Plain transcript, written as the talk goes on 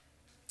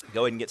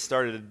go ahead and get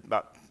started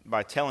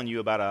by telling you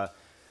about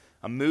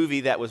a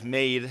movie that was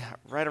made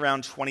right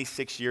around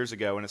 26 years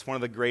ago, and it's one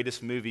of the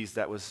greatest movies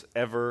that was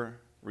ever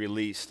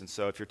released. And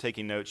so if you're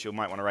taking notes, you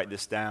might want to write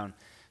this down.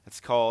 It's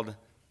called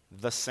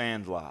The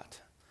Sandlot.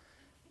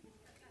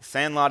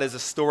 Sandlot is a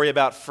story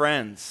about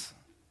friends.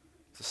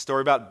 It's a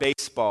story about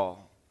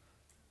baseball.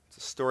 It's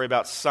a story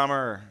about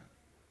summer,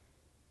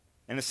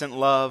 innocent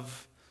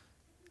love,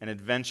 and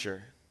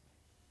adventure.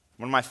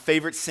 One of my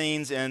favorite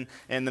scenes in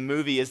the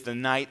movie is the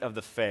night of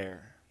the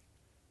fair.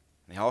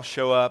 They all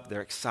show up,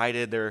 they're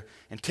excited, they're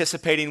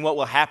anticipating what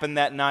will happen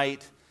that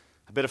night,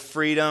 a bit of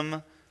freedom,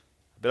 a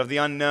bit of the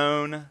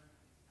unknown.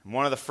 And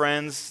one of the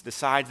friends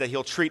decides that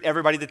he'll treat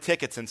everybody to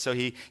tickets, and so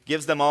he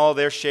gives them all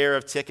their share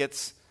of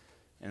tickets,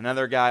 and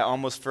another guy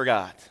almost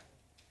forgot.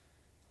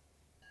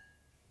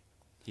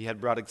 He had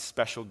brought a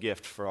special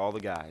gift for all the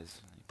guys.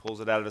 He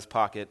pulls it out of his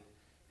pocket.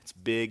 It's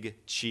Big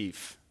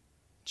Chief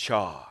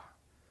Chaw.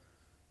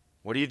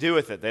 What do you do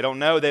with it? They don't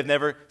know. They've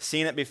never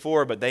seen it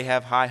before, but they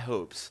have high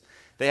hopes.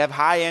 They have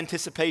high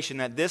anticipation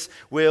that this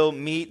will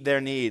meet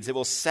their needs. It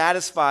will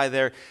satisfy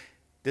their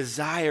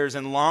desires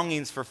and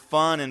longings for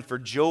fun and for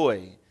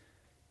joy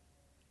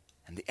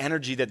and the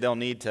energy that they'll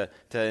need to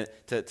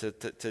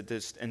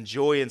just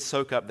enjoy and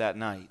soak up that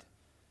night.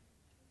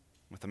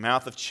 With a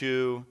mouth of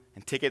chew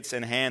and tickets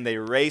in hand, they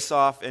race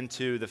off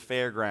into the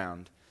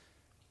fairground.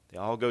 They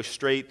all go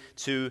straight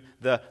to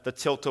the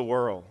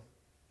tilt-a-whirl,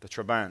 the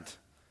Trabant.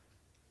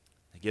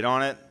 They get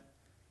on it.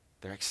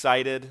 They're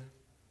excited.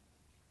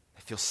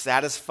 They feel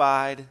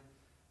satisfied.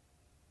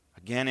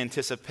 Again,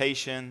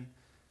 anticipation.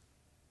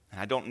 And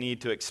I don't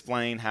need to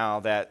explain how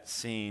that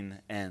scene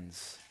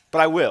ends.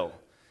 But I will,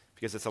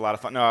 because it's a lot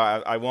of fun. No,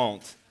 I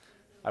won't.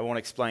 I won't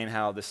explain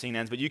how the scene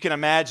ends. But you can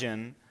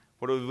imagine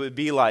what it would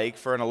be like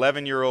for an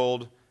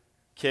 11-year-old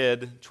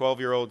kid,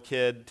 12-year-old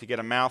kid, to get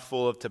a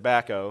mouthful of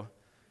tobacco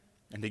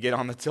and to get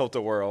on the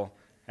tilt-a-whirl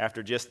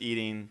after just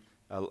eating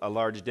a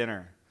large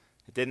dinner.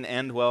 It didn't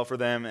end well for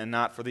them and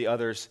not for the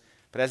others.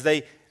 But as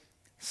they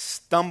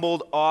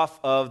stumbled off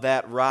of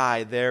that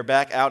ride, they're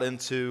back out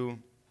into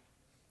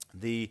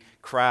the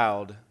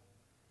crowd.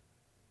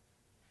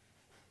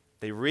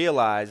 They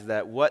realized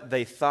that what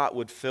they thought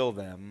would fill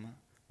them,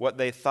 what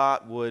they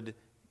thought would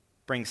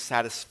bring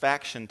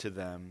satisfaction to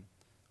them,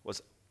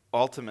 was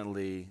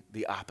ultimately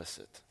the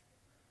opposite.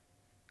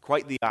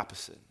 Quite the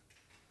opposite.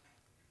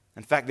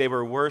 In fact, they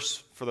were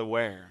worse for the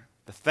wear.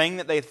 The thing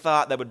that they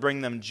thought that would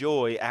bring them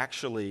joy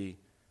actually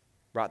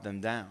brought them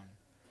down.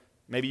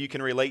 Maybe you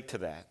can relate to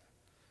that.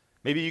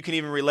 Maybe you can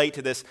even relate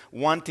to this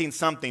wanting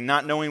something,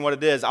 not knowing what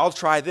it is. I'll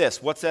try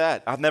this. What's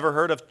that? I've never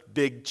heard of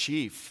Big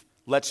Chief.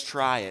 Let's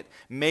try it.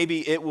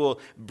 Maybe it will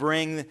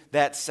bring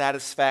that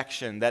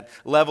satisfaction, that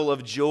level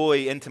of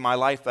joy into my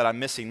life that I'm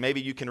missing.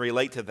 Maybe you can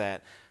relate to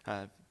that.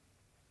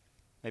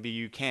 Maybe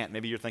you can't.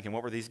 Maybe you're thinking,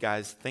 what were these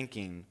guys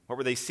thinking? What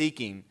were they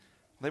seeking?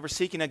 They were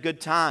seeking a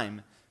good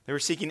time. They were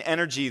seeking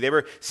energy. They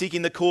were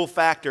seeking the cool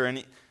factor. And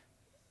they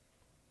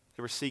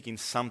were seeking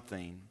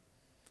something.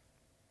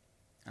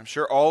 I'm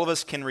sure all of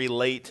us can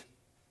relate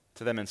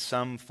to them in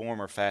some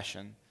form or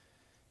fashion.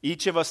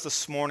 Each of us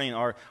this morning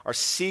are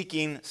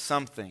seeking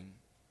something.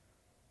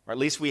 Or at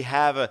least we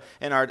have,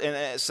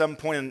 at some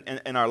point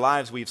in our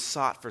lives, we've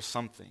sought for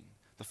something.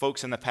 The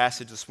folks in the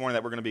passage this morning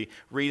that we're going to be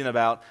reading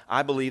about,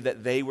 I believe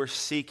that they were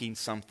seeking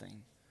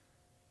something.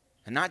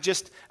 And not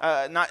just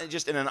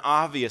in an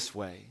obvious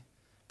way,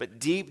 but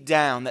deep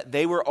down that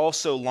they were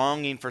also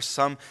longing for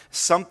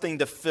something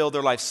to fill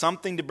their life,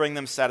 something to bring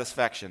them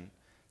satisfaction,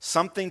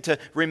 something to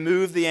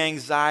remove the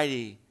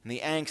anxiety and the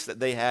angst that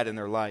they had in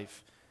their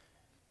life.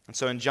 And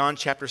so in John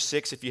chapter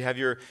 6, if you have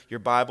your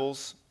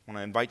Bibles, I want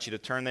to invite you to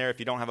turn there. If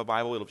you don't have a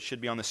Bible, it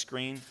should be on the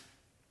screen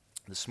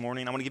this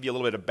morning. I want to give you a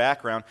little bit of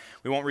background.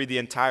 We won't read the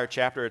entire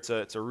chapter. It's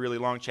a really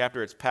long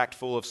chapter. It's packed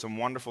full of some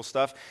wonderful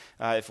stuff.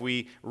 If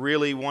we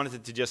really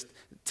wanted to just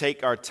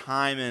take our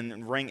time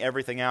and wring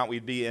everything out,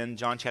 we'd be in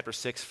John chapter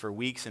 6 for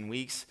weeks and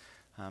weeks.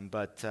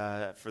 But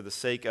for the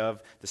sake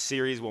of the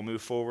series, we'll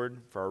move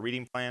forward for our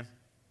reading plan.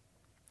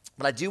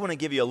 But I do want to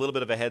give you a little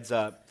bit of a heads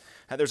up.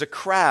 There's a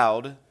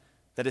crowd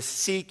that is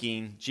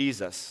seeking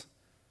Jesus.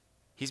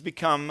 He's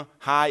become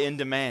high in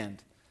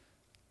demand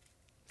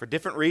for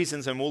different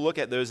reasons, and we'll look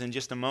at those in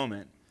just a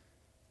moment.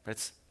 But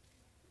it's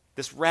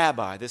this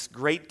rabbi, this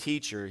great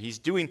teacher. He's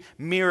doing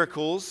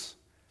miracles.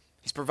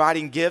 He's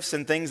providing gifts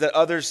and things that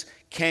others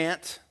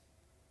can't.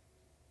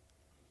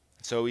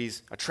 So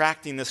he's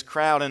attracting this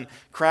crowd, and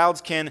crowds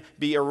can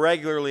be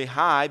irregularly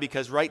high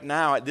because right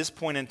now, at this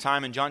point in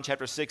time in John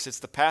chapter 6, it's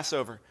the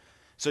Passover.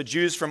 So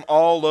Jews from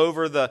all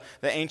over the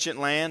ancient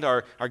land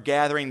are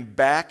gathering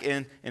back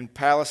in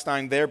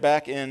Palestine. They're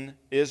back in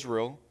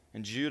Israel,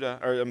 in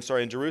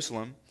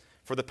Jerusalem,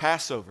 for the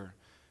Passover.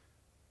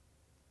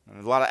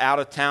 And a lot of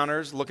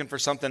out-of-towners looking for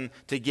something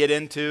to get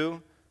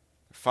into,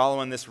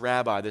 following this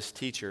rabbi, this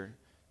teacher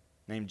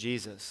named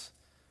Jesus.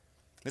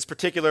 This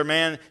particular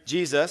man,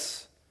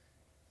 Jesus,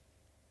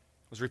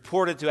 was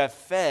reported to have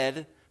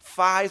fed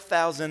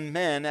 5,000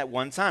 men at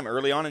one time,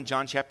 early on in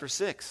John chapter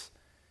 6.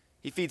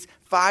 He feeds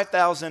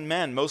 5,000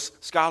 men.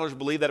 Most scholars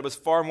believe that it was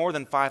far more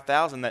than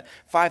 5,000, that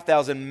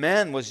 5,000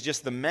 men was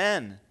just the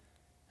men.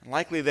 And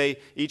likely they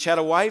each had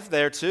a wife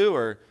there too,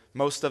 or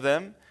most of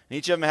them. And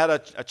each of them had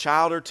a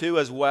child or two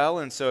as well,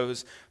 and so it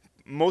was,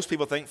 most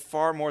people think,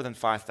 far more than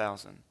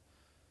 5,000.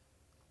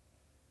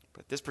 But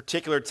at this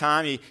particular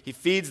time, he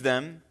feeds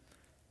them,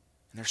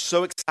 and they're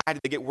so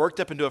excited, they get worked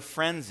up into a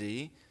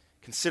frenzy.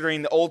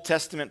 Considering the Old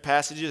Testament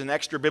passages and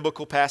extra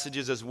biblical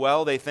passages as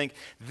well, they think,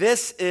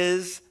 this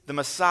is the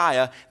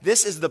Messiah,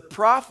 this is the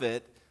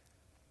prophet.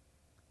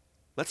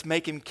 Let's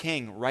make him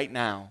king right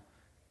now.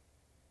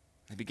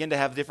 They begin to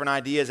have different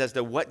ideas as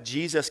to what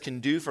Jesus can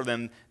do for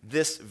them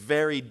this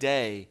very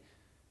day.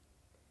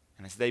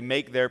 And as they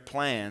make their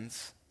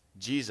plans,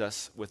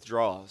 Jesus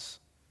withdraws.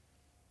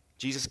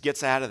 Jesus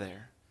gets out of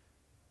there.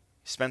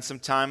 He spends some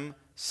time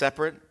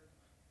separate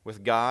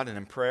with God and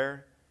in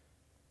prayer.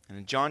 And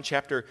in John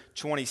chapter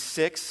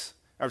 6,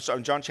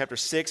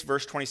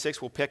 verse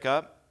 26, we'll pick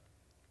up.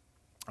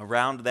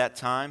 Around that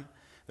time,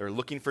 they're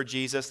looking for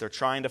Jesus. They're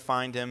trying to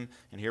find him.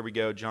 And here we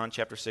go, John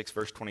chapter 6,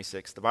 verse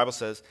 26. The Bible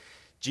says,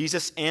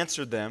 Jesus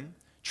answered them,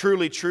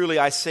 "Truly, truly,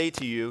 I say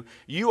to you,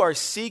 you are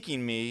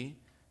seeking me,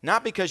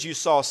 not because you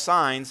saw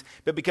signs,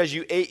 but because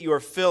you ate your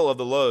fill of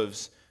the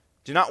loaves.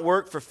 Do not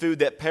work for food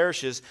that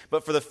perishes,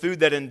 but for the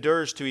food that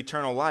endures to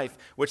eternal life,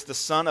 which the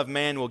Son of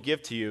Man will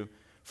give to you.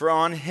 For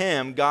on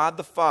him God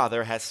the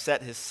Father has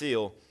set his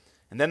seal."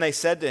 And then they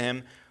said to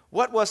him,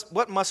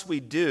 What must we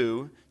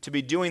do to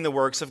be doing the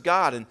works of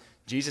God? And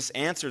Jesus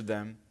answered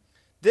them,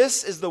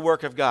 "This is the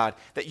work of God,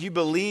 that you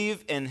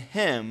believe in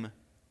him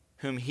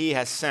whom he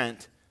has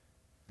sent."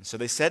 And so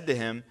they said to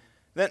him,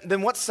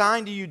 Then what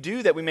sign do you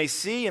do that we may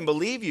see and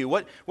believe you?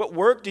 What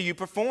work do you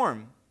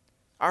perform?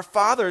 Our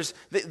fathers,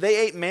 they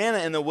ate manna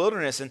in the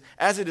wilderness, and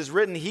as it is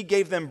written, he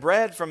gave them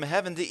bread from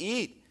heaven to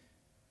eat.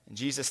 And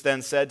Jesus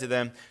then said to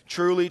them,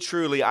 "Truly,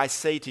 truly, I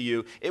say to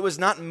you, it was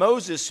not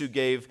Moses who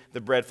gave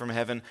the bread from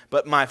heaven,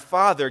 but my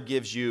Father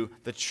gives you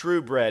the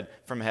true bread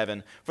from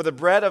heaven. For the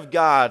bread of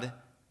God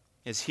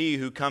is he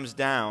who comes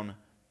down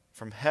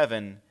from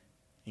heaven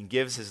and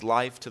gives his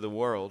life to the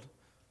world."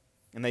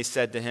 And they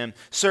said to him,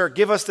 "Sir,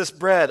 give us this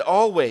bread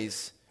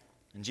always."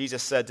 And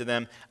Jesus said to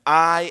them,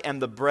 "I am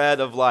the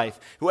bread of life.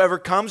 Whoever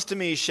comes to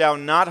me shall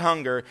not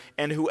hunger,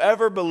 and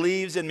whoever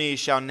believes in me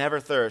shall never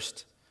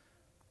thirst.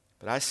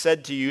 But I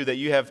said to you that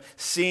you have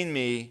seen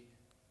me,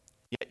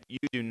 yet you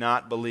do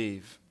not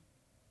believe."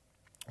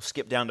 We'll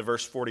skip down to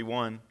verse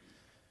 41.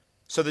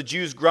 So the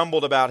Jews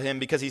grumbled about him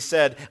because he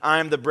said, "I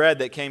am the bread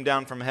that came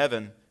down from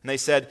heaven." And they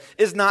said,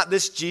 "Is not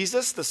this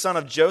Jesus, the son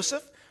of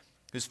Joseph,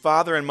 whose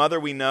father and mother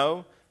we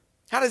know?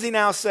 How does he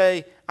now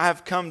say, 'I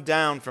have come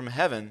down from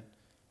heaven'?"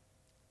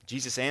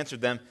 Jesus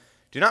answered them,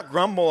 "Do not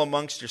grumble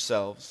amongst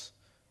yourselves.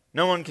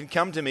 No one can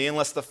come to me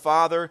unless the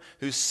Father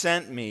who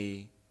sent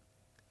me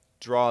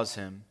draws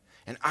him.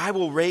 And I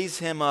will raise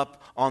him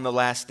up on the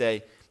last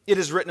day. It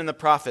is written in the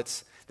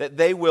prophets that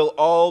they will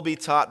all be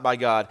taught by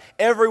God.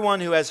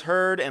 Everyone who has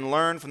heard and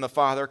learned from the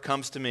Father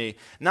comes to me.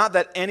 Not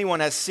that anyone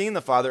has seen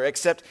the Father,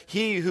 except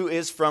he who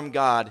is from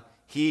God.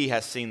 He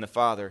has seen the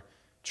Father.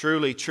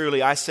 Truly,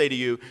 truly, I say to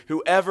you,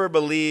 whoever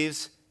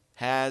believes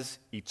has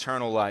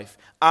eternal life.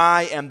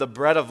 I am the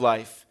bread of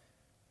life.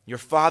 Your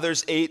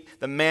fathers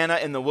ate the manna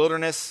in the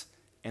wilderness,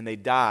 and they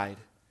died.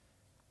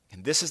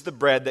 And this is the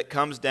bread that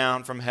comes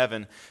down from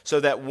heaven, so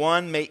that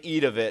one may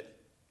eat of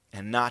it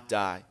and not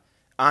die.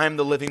 I am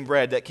the living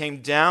bread that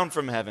came down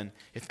from heaven.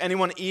 If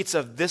anyone eats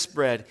of this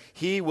bread,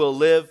 he will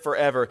live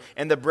forever.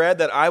 And the bread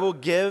that I will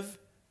give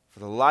for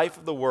the life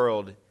of the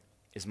world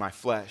is my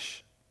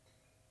flesh."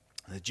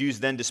 The Jews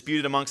then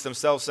disputed amongst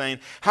themselves,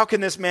 saying, "How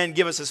can this man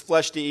give us his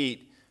flesh to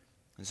eat?"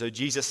 And so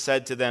Jesus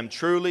said to them,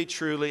 "Truly,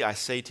 truly, I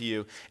say to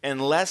you,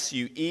 unless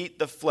you eat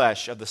the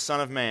flesh of the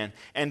Son of Man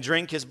and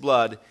drink his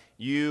blood,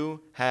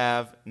 you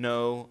have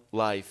no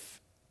life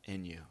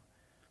in you.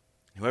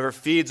 Whoever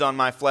feeds on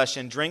my flesh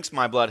and drinks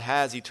my blood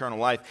has eternal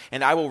life,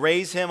 and I will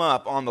raise him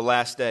up on the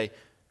last day.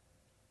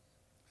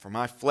 For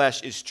my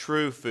flesh is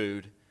true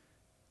food,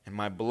 and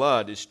my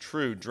blood is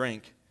true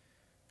drink.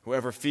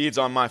 Whoever feeds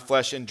on my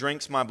flesh and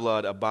drinks my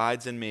blood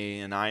abides in me,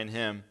 and I in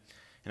him.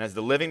 And as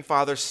the living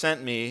Father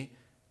sent me,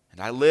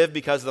 and I live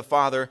because of the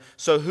Father,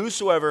 so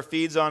whosoever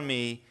feeds on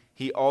me,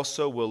 he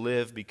also will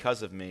live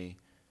because of me.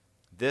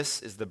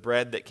 This is the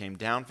bread that came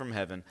down from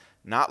heaven,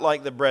 not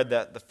like the bread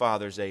that the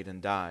fathers ate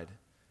and died.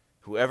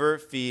 Whoever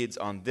feeds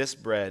on this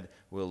bread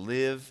will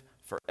live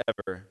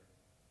forever."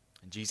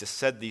 And Jesus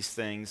said these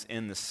things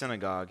in the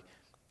synagogue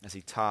as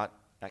he taught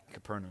at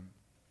Capernaum.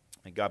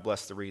 May God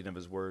bless the reading of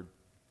his word.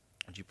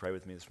 Would you pray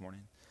with me this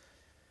morning?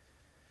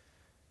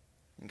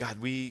 God,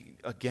 we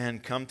again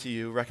come to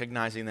you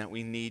recognizing that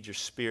we need your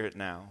Spirit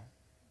now.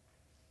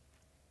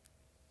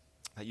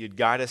 That you'd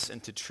guide us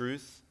into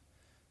truth.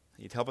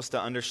 That you'd help us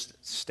to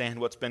understand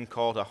what's been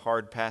called a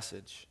hard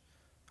passage,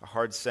 a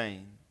hard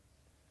saying.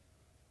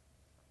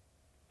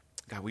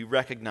 God, we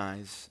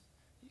recognize,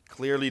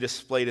 clearly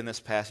displayed in this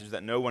passage,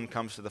 that no one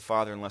comes to the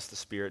Father unless the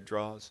Spirit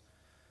draws.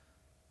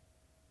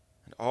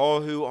 And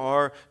all who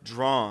are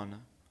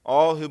drawn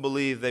All who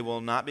believe they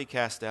will not be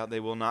cast out, they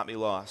will not be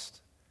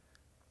lost.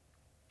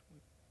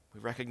 We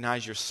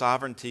recognize your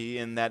sovereignty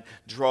in that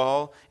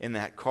draw, in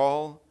that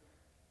call.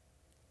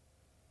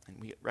 And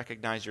we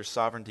recognize your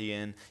sovereignty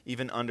in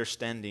even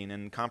understanding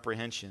and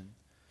comprehension.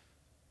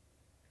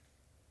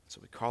 So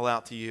we call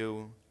out to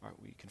you,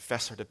 we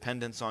confess our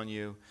dependence on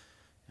you,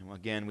 and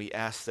again, we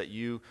ask that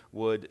you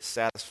would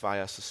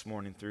satisfy us this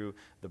morning through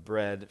the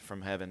bread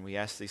from heaven. We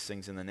ask these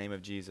things in the name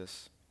of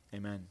Jesus.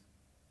 Amen.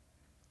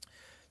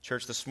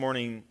 Church, this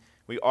morning,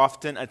 we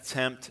often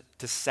attempt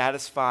to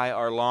satisfy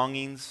our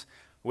longings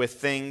with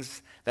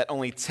things that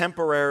only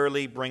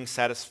temporarily bring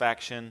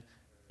satisfaction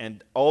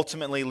and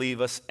ultimately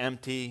leave us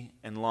empty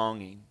and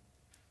longing.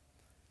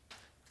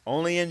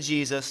 Only in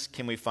Jesus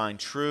can we find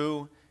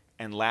true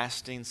and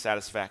lasting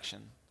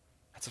satisfaction.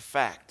 That's a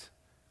fact.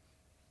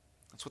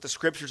 That's what the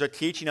Scriptures are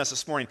teaching us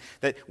this morning,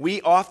 that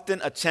we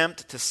often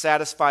attempt to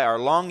satisfy our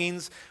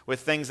longings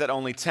with things that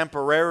only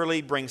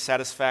temporarily bring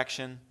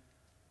satisfaction,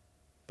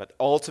 but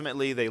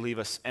ultimately they leave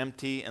us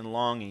empty and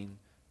longing.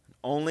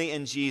 Only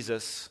in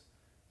Jesus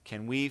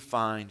can we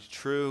find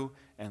true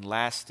and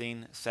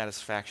lasting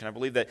satisfaction. I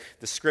believe that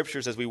the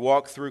Scriptures, as we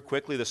walk through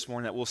quickly this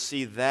morning, that we'll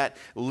see that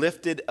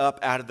lifted up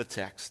out of the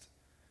text.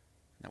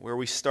 Now, where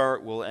we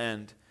start, we'll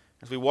end.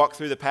 As we walk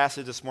through the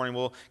passage this morning,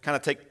 we'll kind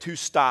of take two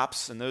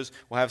stops, and those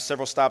we'll have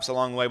several stops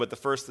along the way, but the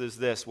first is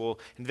this. We'll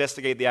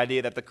investigate the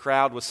idea that the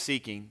crowd was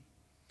seeking.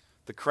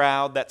 The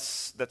crowd that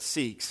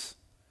seeks.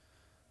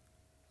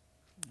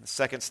 The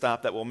second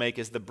stop that we'll make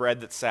is the bread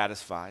that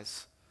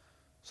satisfies.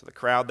 So the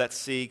crowd that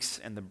seeks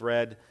and the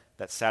bread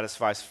that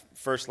satisfies.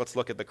 First, let's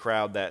look at the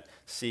crowd that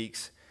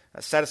seeks.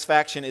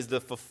 Satisfaction is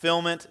the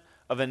fulfillment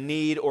of a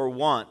need or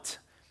want,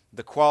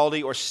 the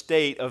quality or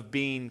state of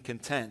being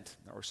content,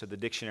 or so the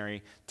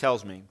dictionary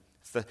tells me.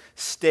 It's the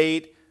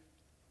state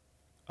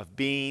of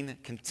being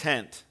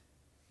content.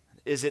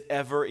 Is it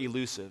ever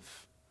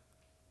elusive?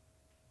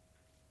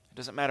 It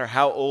doesn't matter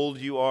how old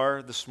you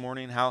are this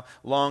morning, how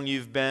long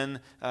you've been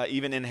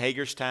even in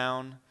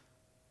Hagerstown,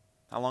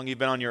 how long you've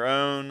been on your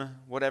own,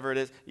 whatever it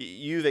is,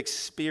 you've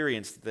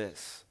experienced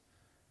this.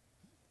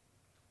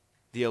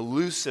 The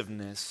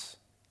elusiveness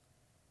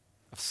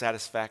of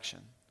satisfaction.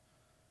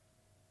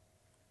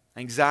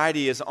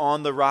 Anxiety is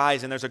on the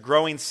rise, and there's a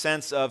growing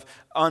sense of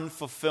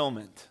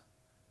unfulfillment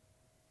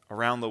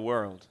around the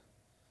world.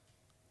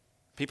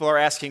 People are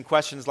asking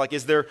questions like,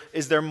 is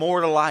there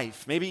more to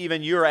life? Maybe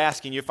even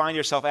you find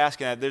yourself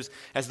asking that.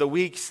 As the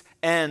weeks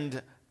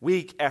end,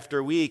 week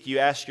after week, you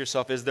ask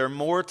yourself, is there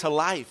more to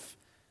life?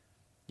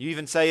 You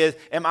even say,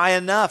 am I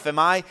enough? Am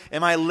I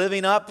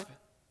living up?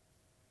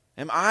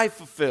 Am I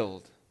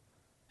fulfilled?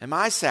 Am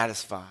I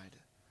satisfied?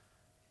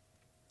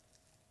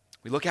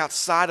 We look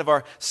outside of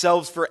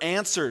ourselves for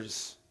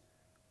answers.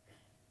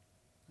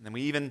 And then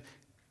we even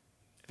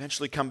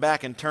eventually come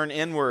back and turn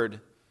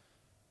inward.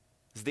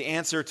 Is the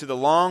answer to the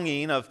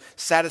longing of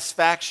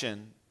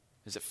satisfaction,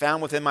 is it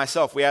found within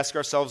myself? We ask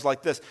ourselves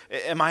like this,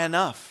 am I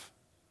enough?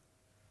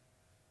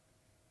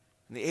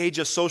 In the age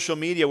of social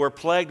media, we're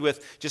plagued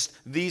with just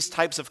these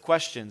types of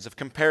questions of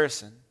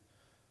comparison.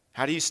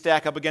 How do you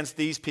stack up against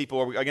these people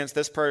or against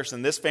this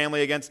person, this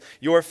family against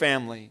your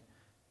family?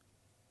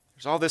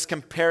 There's all this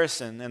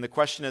comparison, and the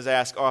question is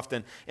asked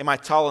often, am I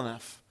tall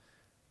enough?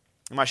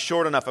 Am I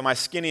short enough? Am I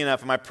skinny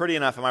enough? Am I pretty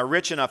enough? Am I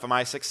rich enough? Am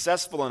I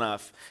successful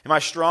enough? Am I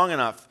strong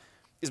enough?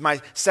 Is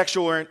my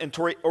sexual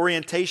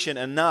orientation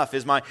enough?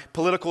 Is my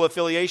political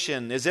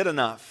affiliation, is it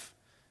enough?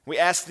 We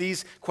ask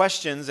these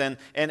questions, and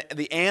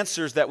the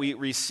answers that we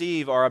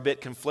receive are a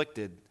bit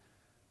conflicted.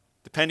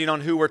 Depending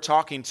on who we're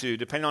talking to,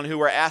 depending on who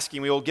we're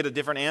asking, we will get a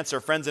different answer.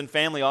 Friends and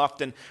family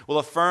often will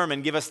affirm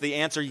and give us the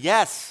answer,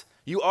 yes,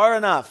 you are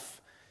enough.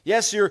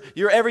 Yes, you're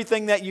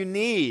everything that you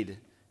need.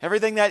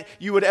 Everything that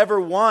you would ever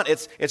want,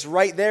 it's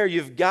right there.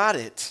 You've got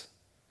it.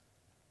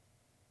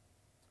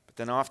 But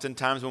then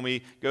oftentimes when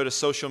we go to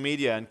social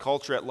media and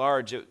culture at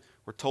large,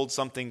 we're told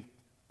something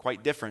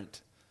quite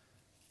different.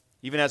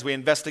 Even as we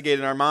investigate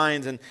in our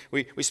minds and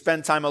we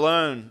spend time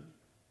alone,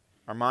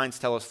 our minds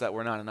tell us that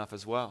we're not enough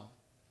as well.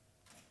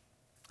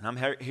 And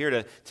I'm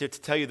here to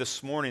tell you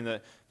this morning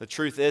that the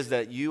truth is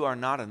that you are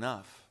not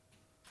enough.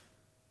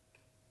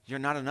 You're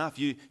not enough.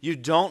 You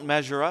don't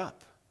measure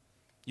up.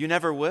 You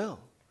never will.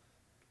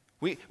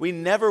 We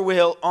never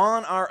will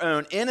on our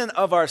own, in and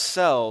of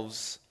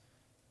ourselves,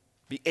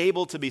 be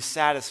able to be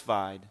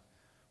satisfied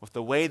with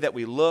the way that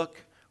we look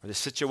or the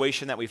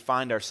situation that we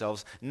find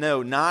ourselves.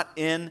 No, not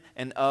in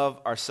and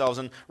of ourselves.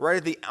 And right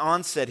at the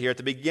onset here, at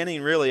the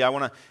beginning really, I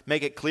want to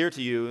make it clear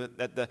to you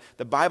that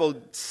the Bible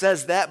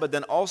says that, but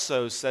then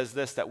also says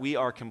this, that we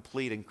are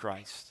complete in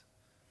Christ.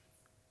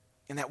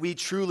 And that we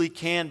truly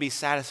can be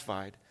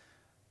satisfied.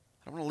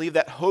 I don't want to leave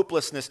that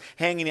hopelessness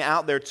hanging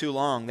out there too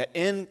long. That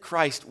in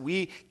Christ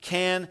we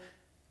can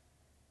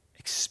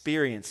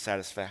experience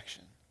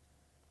satisfaction.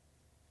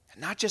 And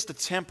not just a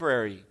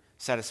temporary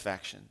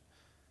satisfaction,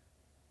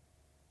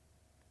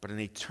 but an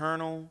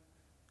eternal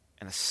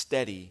and a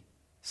steady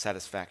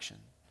satisfaction.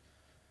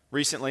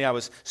 Recently, I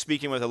was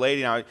speaking with a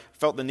lady, and I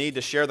felt the need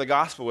to share the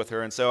gospel with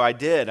her, and so I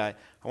did. I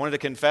wanted to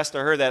confess to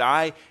her that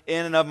I,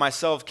 in and of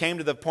myself, came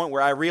to the point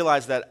where I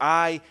realized that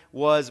I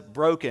was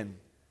broken.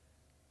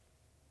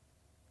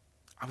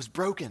 I was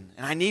broken,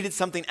 and I needed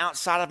something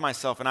outside of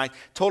myself, and I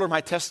told her my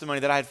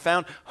testimony that I had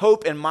found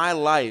hope in my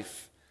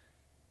life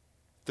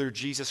through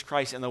Jesus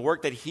Christ and the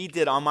work that He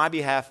did on my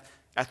behalf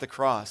at the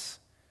cross.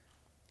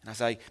 And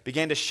as I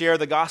began to share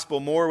the gospel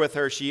more with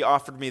her, she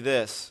offered me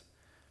this: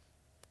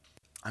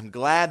 I'm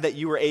glad that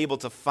you were able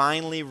to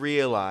finally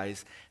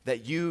realize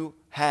that you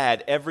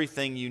had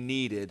everything you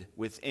needed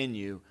within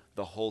you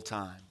the whole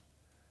time.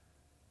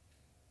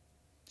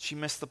 She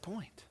missed the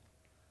point.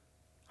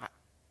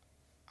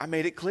 I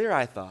made it clear,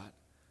 I thought,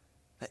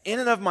 that in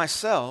and of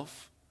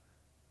myself,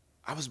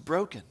 I was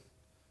broken,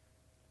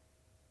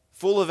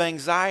 full of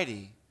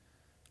anxiety,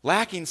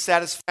 lacking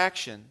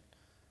satisfaction.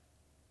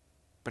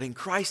 But in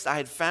Christ, I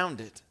had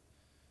found it.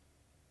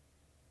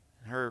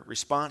 And her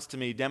response to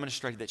me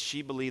demonstrated that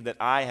she believed that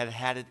I had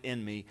had it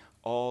in me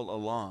all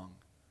along.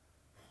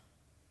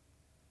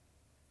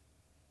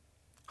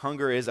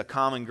 Hunger is a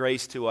common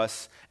grace to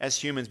us as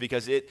humans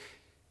because it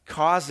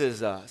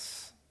causes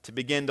us to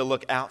begin to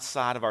look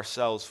outside of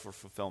ourselves for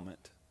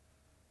fulfillment.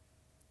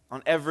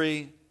 On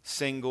every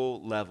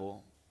single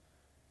level,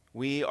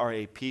 we are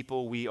a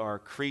people, we are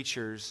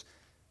creatures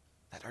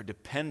that are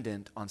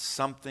dependent on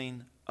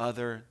something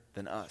other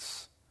than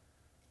us.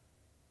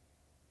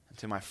 And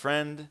to my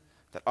friend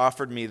that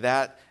offered me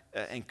that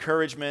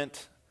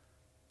encouragement,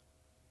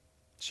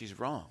 she's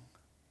wrong.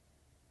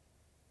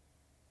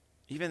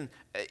 Even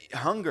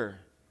hunger,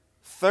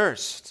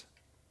 thirst,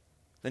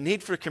 the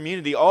need for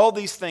community, all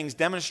these things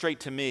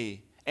demonstrate to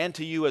me and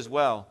to you as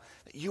well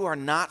that you are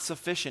not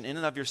sufficient in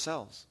and of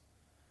yourselves.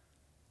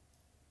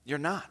 You're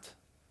not.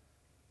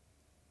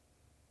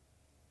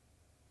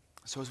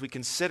 So as we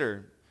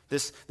consider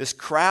this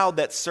crowd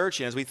that's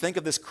searching, as we think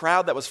of this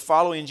crowd that was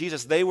following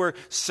Jesus, they were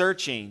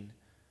searching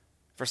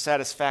for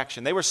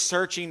satisfaction. They were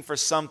searching for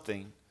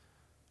something.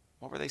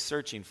 What were they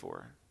searching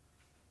for?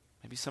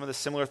 Maybe some of the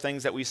similar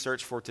things that we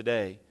search for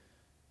today.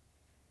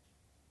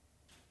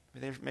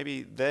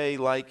 Maybe they,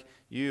 like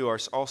you, are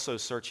also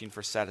searching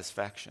for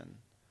satisfaction.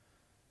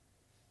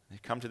 They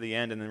come to the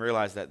end and then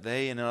realize that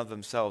they in and of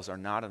themselves are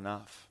not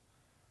enough.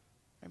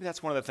 Maybe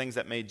that's one of the things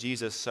that made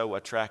Jesus so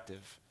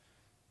attractive.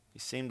 He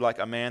seemed like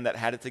a man that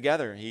had it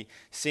together. He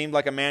seemed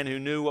like a man who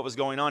knew what was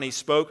going on. He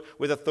spoke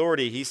with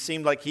authority. He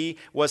seemed like he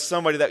was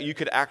somebody that you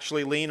could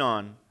actually lean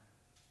on.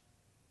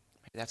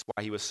 Maybe that's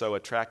why he was so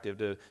attractive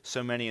to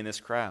so many in this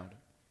crowd.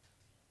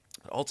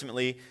 But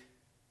ultimately,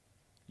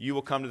 you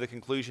will come to the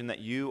conclusion that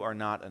you are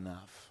not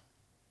enough.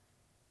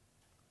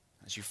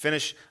 As you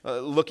finish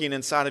looking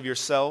inside of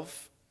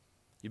yourself,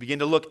 you begin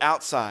to look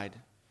outside.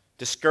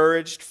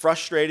 Discouraged,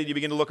 frustrated, you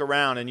begin to look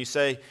around and you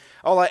say,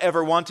 all I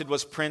ever wanted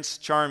was Prince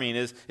Charming.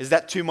 Is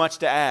that too much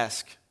to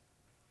ask?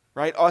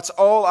 Right? That's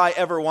all I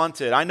ever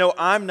wanted. I know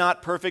I'm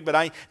not perfect, but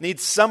I need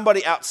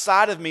somebody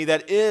outside of me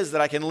that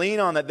I can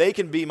lean on, that they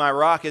can be my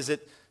rock. Is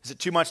it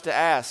too much to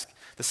ask?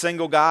 The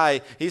single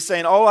guy, he's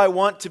saying, all I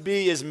want to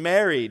be is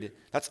married.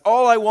 That's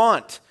all I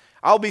want.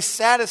 I'll be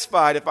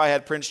satisfied if I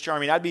had Prince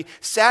Charming. I'd be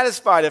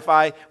satisfied if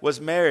I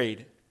was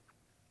married.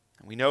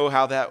 And we know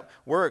how that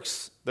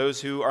works.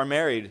 Those who are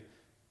married.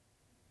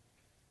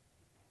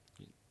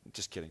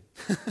 Just kidding.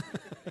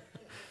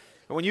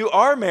 But when you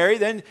are married,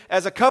 then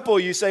as a couple,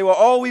 you say, well,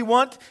 all we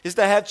want is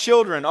to have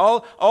children.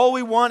 All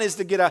we want is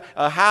to get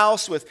a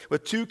house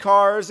with 2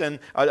 cars and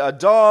a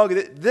dog.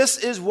 This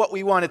is what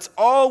we want. It's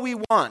all we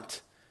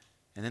want.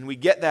 And then we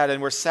get that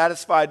and we're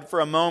satisfied for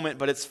a moment,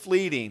 but it's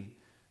fleeting.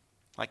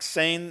 Like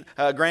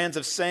grains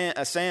of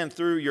sand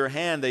through your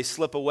hand, they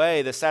slip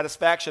away. The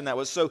satisfaction that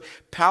was so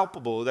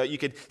palpable that you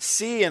could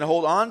see and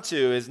hold on to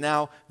is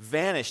now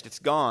vanished. It's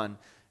gone.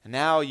 And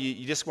now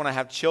you just want to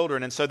have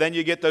children. And so then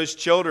you get those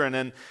children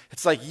and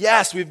it's like,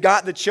 yes, we've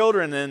got the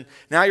children. And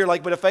now you're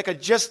like, but if I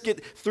could just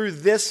get through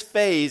this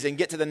phase and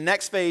get to the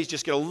next phase,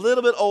 just get a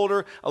little bit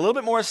older, a little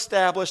bit more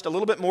established, a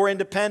little bit more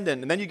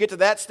independent. And then you get to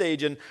that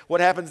stage and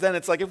what happens then?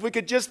 It's like, if we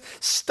could just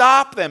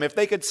stop them, if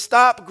they could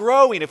stop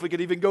growing, if we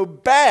could even go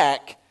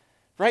back,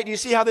 right? Do you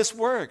see how this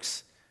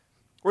works?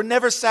 We're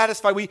never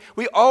satisfied.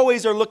 We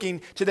always are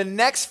looking to the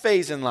next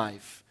phase in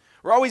life.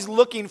 We're always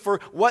looking for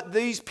what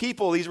these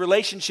people, these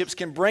relationships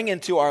can bring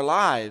into our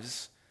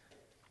lives.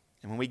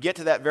 And when we get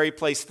to that very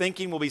place,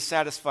 thinking we'll be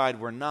satisfied,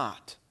 we're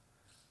not.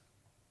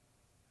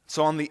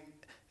 So on the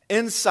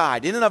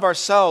inside, in and of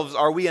ourselves,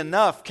 are we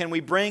enough? Can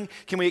we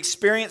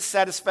experience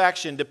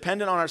satisfaction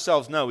dependent on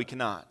ourselves? No, we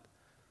cannot.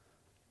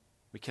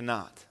 We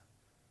cannot.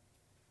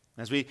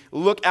 As we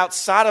look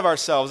outside of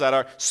ourselves, at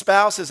our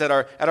spouses, at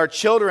our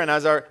children,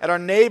 at our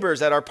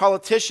neighbors, at our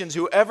politicians,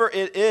 whoever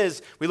it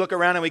is, we look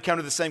around and we come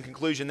to the same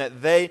conclusion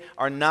that they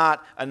are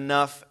not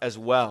enough as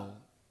well.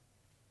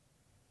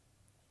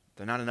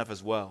 They're not enough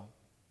as well.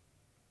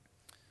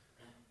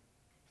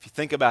 If you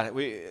think about it,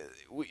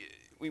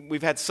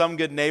 we've had some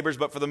good neighbors,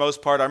 but for the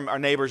most part, our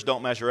neighbors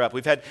don't measure up.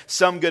 We've had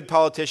some good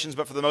politicians,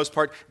 but for the most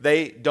part,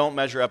 they don't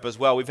measure up as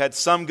well. We've had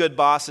some good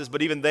bosses,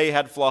 but even they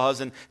had flaws,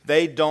 and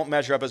they don't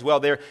measure up as well.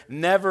 There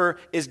never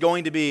is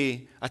going to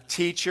be a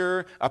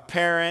teacher, a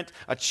parent,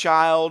 a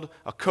child,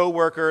 a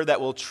coworker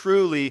that will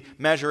truly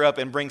measure up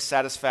and bring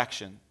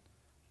satisfaction.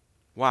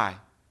 Why?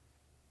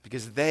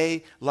 Because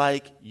they,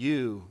 like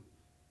you,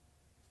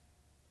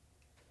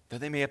 though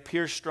they may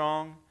appear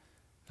strong,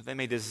 that they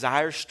may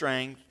desire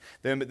strength,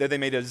 that they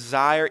may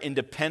desire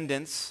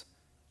independence,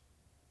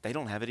 they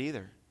don't have it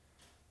either.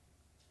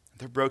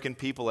 They're broken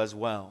people as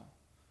well.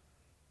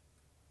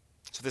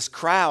 So this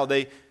crowd,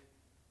 they're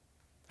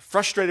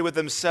frustrated with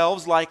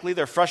themselves likely.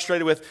 They're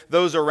frustrated with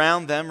those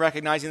around them,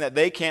 recognizing that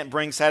they can't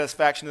bring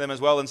satisfaction to them as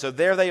well. And so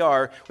there they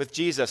are with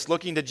Jesus,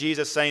 looking to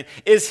Jesus saying,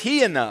 is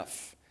he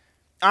enough?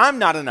 I'm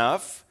not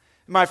enough.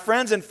 My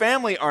friends and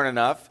family aren't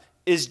enough.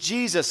 Is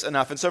Jesus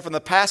enough? And so from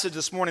the passage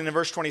this morning in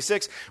verse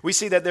 26, we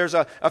see that there's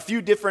a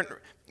few different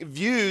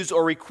views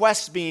or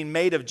requests being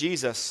made of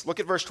Jesus. Look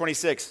at verse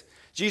 26.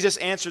 Jesus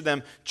answered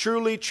them,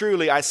 truly,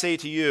 truly, I say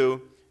to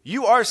you,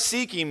 you are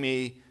seeking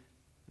me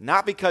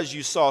not because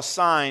you saw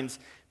signs,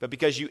 but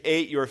because you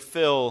ate your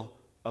fill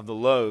of the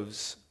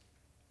loaves.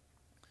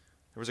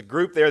 There was a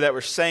group there that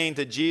were saying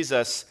to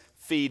Jesus,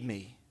 feed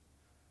me.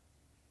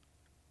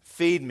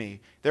 Feed me.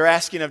 They're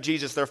asking of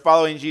Jesus. They're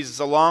following Jesus.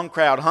 A long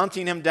crowd,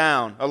 hunting him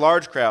down, a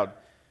large crowd.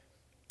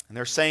 And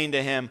they're saying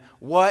to him,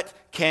 what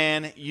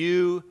can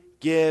you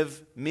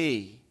give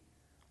me?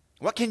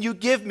 What can you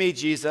give me,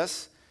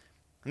 Jesus?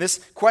 And this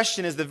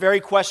question is the very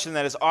question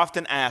that is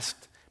often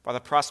asked by the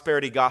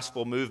prosperity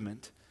gospel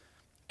movement.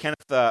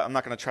 Kenneth, I'm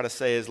not going to try to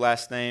say his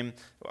last name.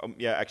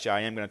 Actually, I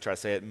am going to try to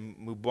say it.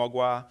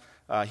 Mubogwa.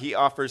 He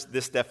offers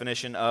this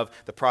definition of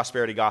the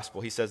prosperity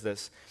gospel. He says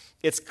this.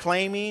 It's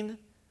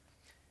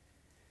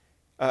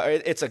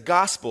a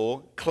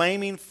gospel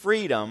claiming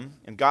freedom,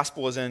 and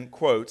gospel is in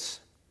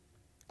quotes,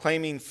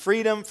 claiming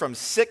freedom from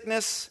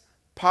sickness,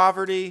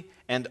 poverty,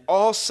 and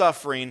all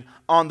suffering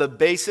on the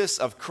basis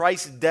of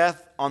Christ's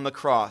death on the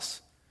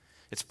cross.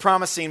 It's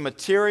promising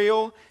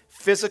material,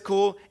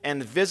 physical,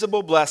 and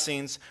visible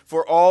blessings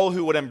for all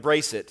who would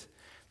embrace it.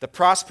 The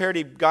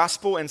prosperity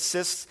gospel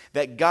insists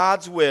that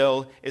God's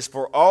will is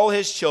for all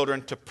his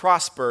children to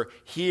prosper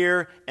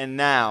here and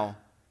now.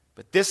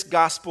 But this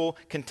gospel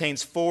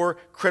contains 4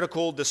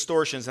 critical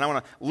distortions, and I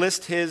want to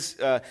list his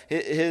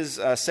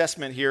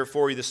assessment here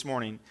for you this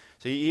morning.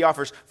 So he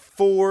offers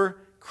 4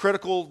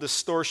 critical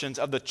distortions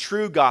of the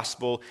true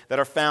gospel that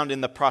are found in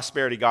the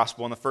prosperity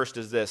gospel. And the first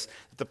is this: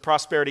 the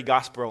prosperity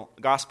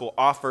gospel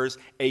offers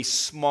a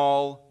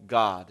small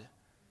God.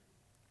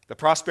 The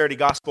prosperity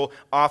gospel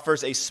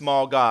offers a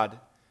small God.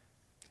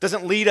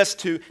 Doesn't lead us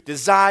to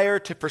desire,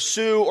 to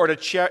pursue, or to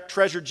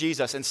treasure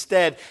Jesus.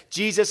 Instead,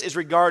 Jesus is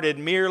regarded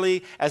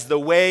merely as the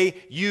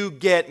way you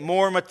get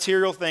more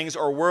material things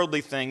or worldly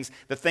things,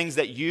 the things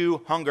that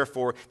you hunger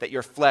for, that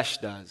your flesh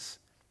does.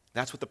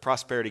 That's what the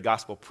prosperity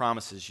gospel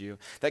promises you.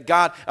 That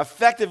God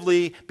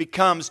effectively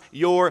becomes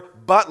your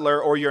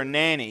butler or your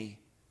nanny.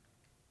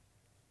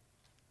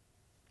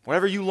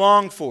 Whatever you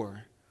long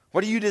for,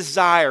 what do you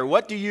desire?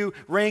 What do you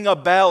ring a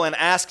bell and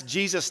ask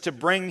Jesus to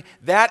bring?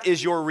 That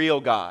is your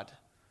real God.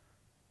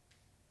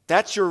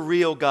 That's your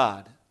real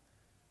God.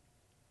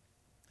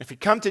 If you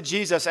come to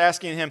Jesus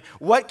asking him,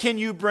 what can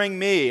you bring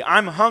me?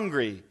 I'm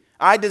hungry.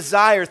 I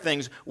desire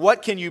things.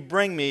 What can you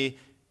bring me?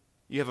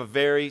 You have a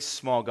very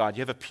small God.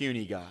 You have a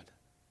puny God.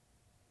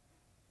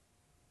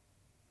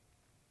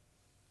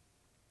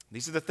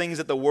 These are the things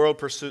that the world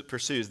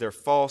pursues. They're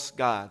false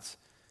gods.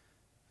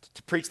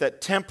 To preach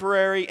that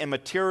temporary and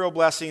material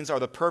blessings are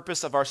the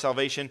purpose of our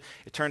salvation,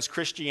 it turns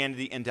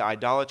Christianity into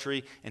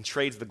idolatry and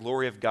trades the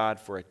glory of God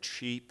for a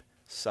cheap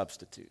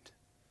substitute.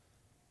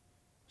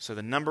 So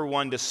the number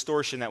one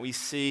distortion that we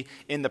see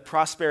in the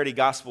prosperity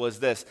gospel is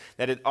this,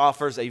 that it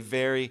offers a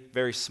very,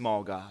 very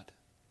small God.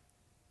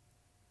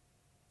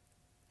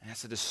 And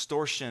that's a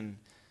distortion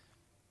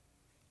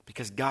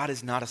because God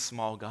is not a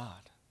small God.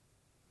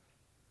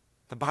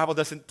 The Bible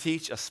doesn't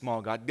teach a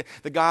small God.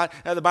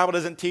 The Bible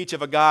doesn't teach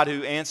of a God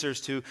who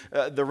answers to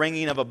the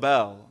ringing of a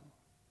bell,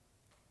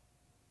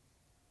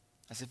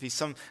 as if he's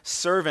some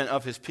servant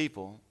of his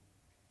people,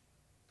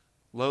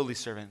 lowly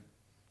servant.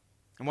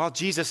 And while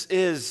Jesus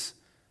is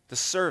the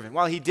servant,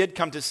 while he did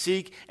come to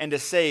seek and to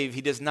save,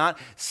 he does not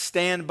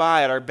stand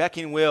by at our beck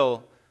and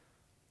will,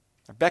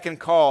 our beck and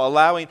call,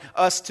 allowing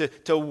us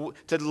to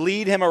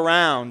lead him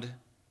around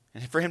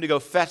and for him to go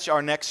fetch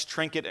our next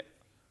trinket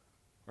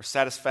or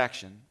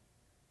satisfaction.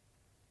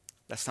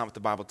 That's not what the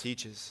Bible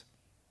teaches.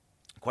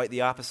 Quite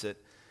the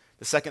opposite.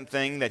 The second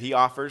thing that he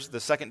offers, the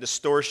second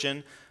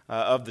distortion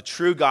of the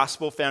true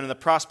gospel found in the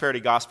prosperity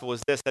gospel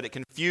is this, that it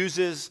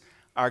confuses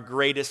our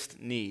greatest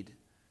need.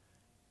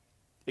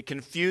 It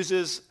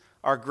confuses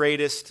our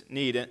greatest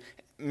need. And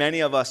many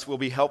of us will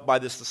be helped by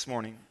this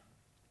morning.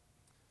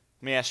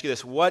 Let me ask you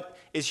this. What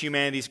is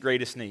humanity's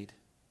greatest need?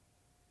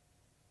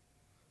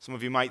 Some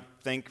of you might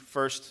think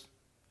first,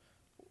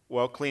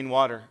 well, clean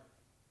water,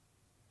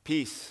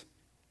 peace,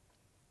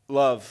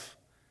 love,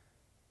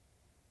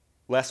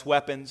 less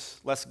weapons,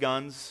 less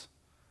guns,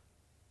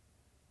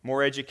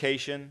 more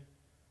education,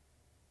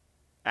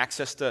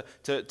 access to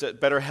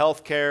better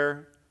health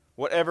care,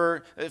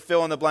 whatever,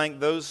 fill in the blank,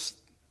 those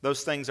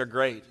things are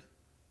great.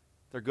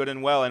 They're good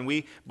and well. And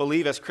we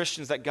believe as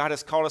Christians that God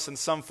has called us in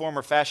some form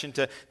or fashion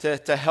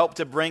to help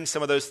to bring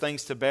some of those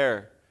things to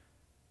bear.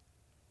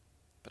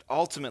 But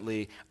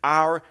ultimately,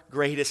 our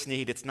greatest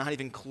need, it's not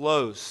even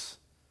close,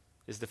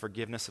 is the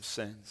forgiveness of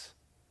sins.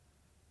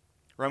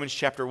 Romans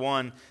chapter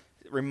 1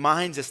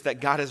 reminds us that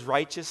God is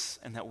righteous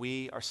and that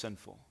we are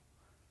sinful.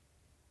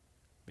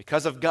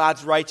 Because of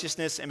God's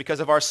righteousness and because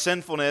of our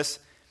sinfulness,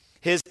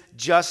 His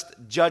just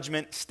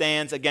judgment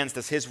stands against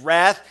us. His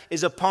wrath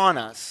is upon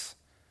us.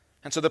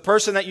 And so the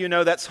person that you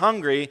know that's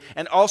hungry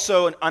and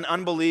also an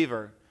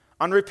unbeliever,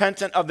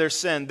 unrepentant of their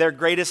sin, their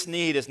greatest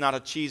need is not a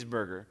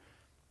cheeseburger.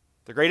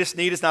 Their greatest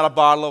need is not a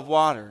bottle of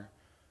water.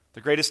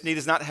 Their greatest need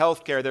is not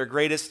health care. Their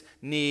greatest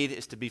need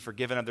is to be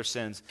forgiven of their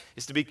sins,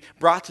 is to be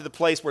brought to the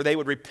place where they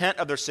would repent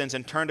of their sins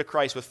and turn to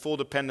Christ with full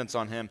dependence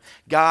on Him.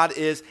 God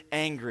is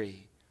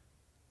angry,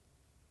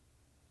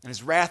 and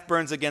His wrath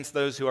burns against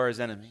those who are His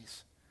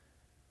enemies.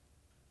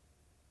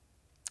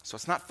 So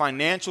it's not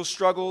financial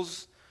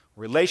struggles,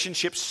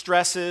 relationship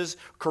stresses,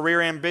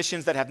 career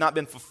ambitions that have not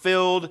been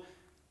fulfilled.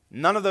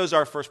 None of those are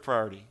our first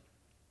priority.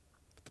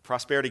 But the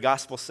prosperity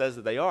gospel says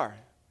that they are.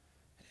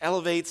 It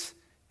elevates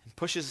and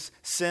pushes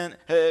sin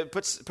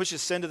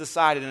to the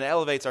side, and it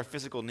elevates our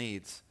physical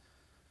needs.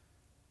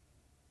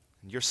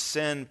 And your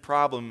sin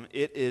problem,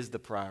 it is the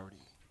priority.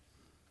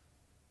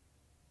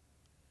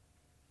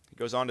 He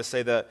goes on to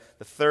say that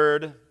the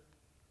third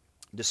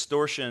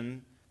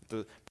distortion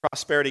the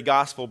prosperity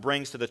gospel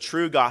brings to the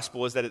true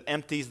gospel is that it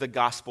empties the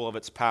gospel of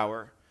its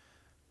power.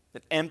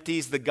 It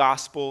empties the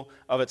gospel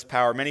of its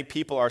power. Many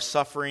people are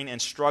suffering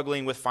and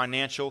struggling with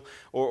financial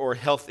or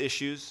health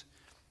issues.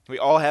 We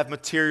all have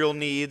material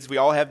needs. We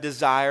all have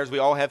desires. We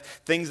all have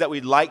things that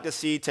we'd like to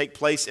see take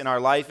place in our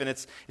life, and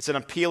it's an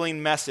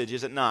appealing message,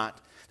 is it not?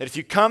 That if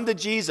you come to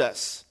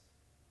Jesus,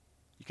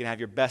 you can have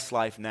your best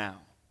life now.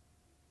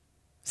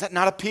 Is that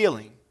not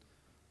appealing?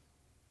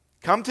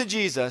 Come to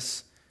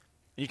Jesus,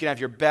 and you can have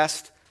your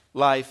best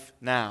life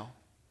now.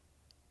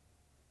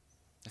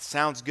 It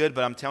sounds good,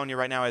 but I'm telling you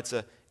right now, it's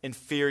an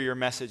inferior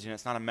message, and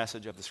it's not a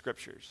message of the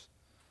Scriptures.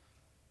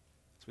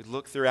 As we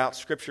look throughout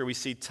Scripture, we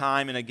see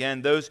time and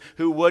again those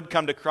who would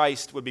come to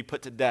Christ would be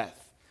put to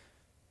death.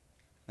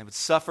 They would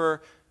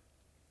suffer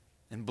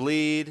and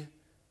bleed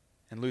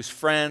and lose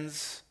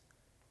friends,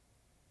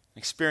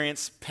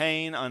 experience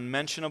pain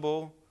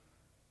unmentionable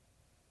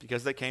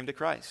because they came to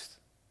Christ.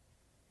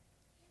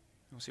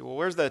 We'll see, well,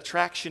 where's the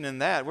attraction in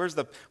that? Where's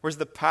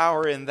the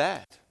power in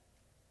that?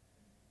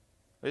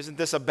 Isn't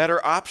this a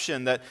better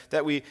option that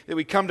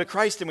we come to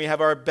Christ and we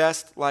have our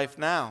best life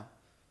now?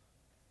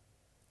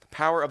 The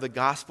power of the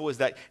gospel is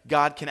that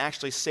God can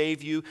actually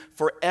save you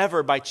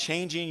forever by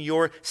changing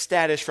your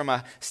status from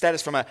a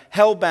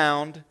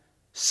hell-bound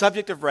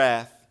subject of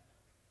wrath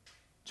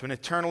to an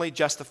eternally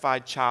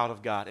justified child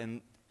of God.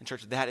 And in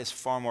church, that is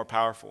far more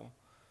powerful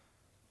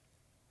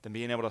than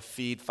being able to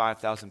feed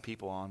 5,000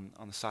 people on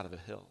the side of a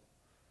hill.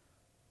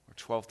 Or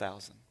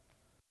 12,000.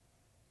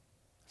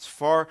 It's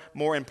far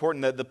more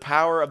important that the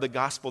power of the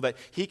gospel, that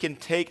He can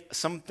take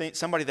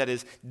somebody that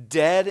is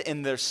dead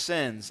in their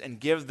sins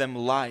and give them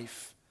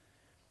life.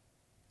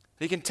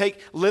 He can take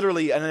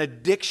literally an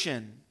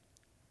addiction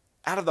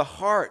out of the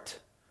heart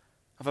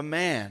of a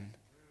man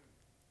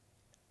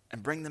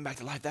and bring them back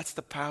to life. That's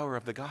the power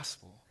of the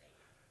gospel.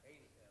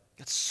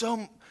 It's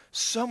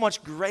so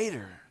much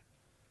greater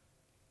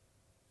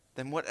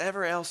than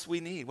whatever else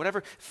we need,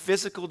 whatever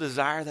physical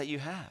desire that you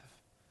have.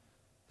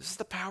 This is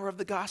the power of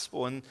the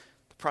gospel, and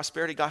the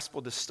prosperity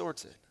gospel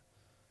distorts it.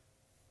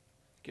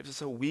 It gives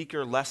us a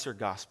weaker, lesser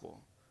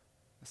gospel.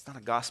 It's not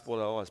a gospel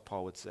at all, as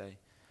Paul would say.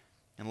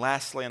 And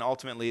lastly and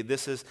ultimately,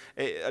 this is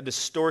a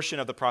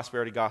distortion of the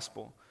prosperity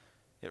gospel.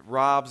 It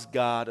robs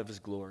God of His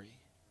glory.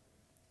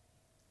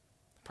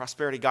 The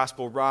prosperity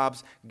gospel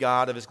robs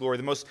God of His glory.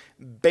 The most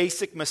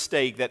basic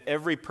mistake that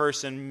every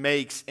person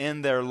makes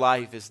in their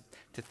life is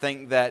to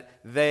think that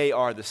they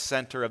are the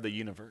center of the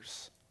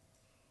universe.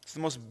 It's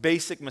the most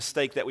basic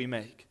mistake that we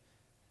make.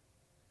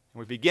 And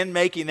we begin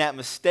making that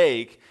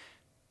mistake,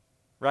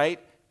 right,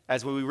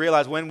 as we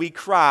realize when we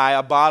cry,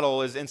 a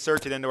bottle is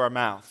inserted into our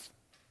mouth,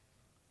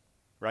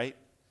 right?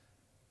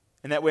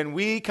 And that when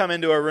we come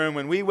into a room,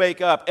 when we wake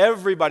up,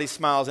 everybody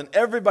smiles and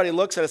everybody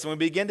looks at us, and we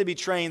begin to be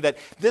trained that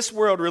this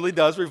world really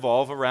does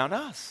revolve around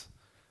us,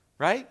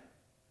 right?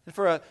 And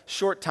for a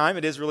short time,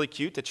 it is really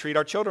cute to treat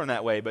our children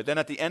that way. But then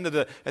at the end of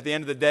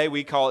the day,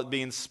 we call it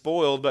being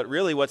spoiled. But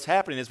really, what's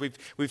happening is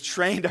we've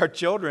trained our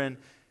children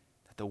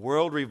that the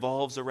world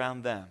revolves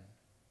around them.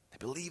 They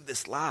believe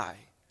this lie,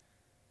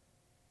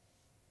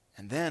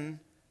 and then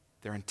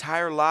their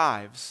entire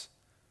lives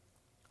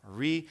are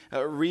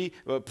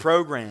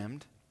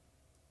reprogrammed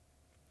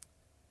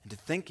into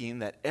thinking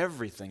that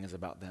everything is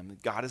about them.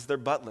 That God is their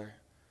butler.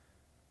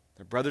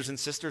 Their brothers and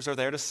sisters are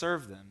there to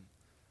serve them.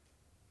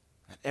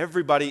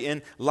 Everybody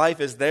in life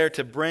is there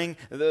to bring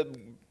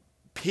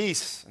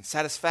peace and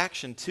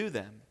satisfaction to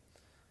them,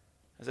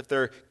 as if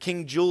they're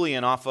King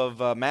Julian off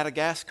of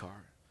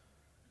Madagascar.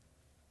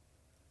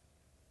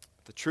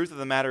 The truth of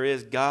the matter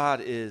is,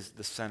 God is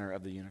the center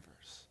of the universe.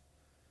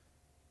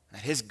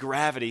 And His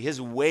gravity,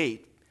 His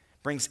weight,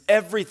 brings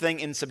everything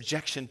in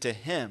subjection to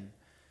Him.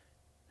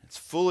 It's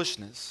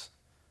foolishness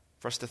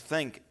for us to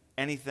think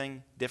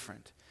anything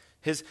different.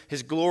 His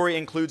glory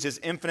includes His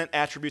infinite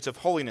attributes of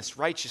holiness,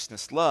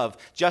 righteousness, love,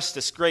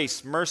 justice,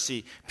 grace,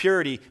 mercy,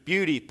 purity,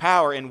 beauty,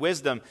 power, and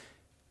wisdom.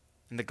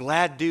 And the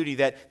glad duty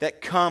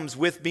that comes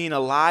with being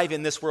alive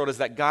in this world is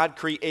that God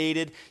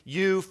created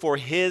you for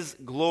His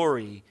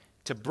glory,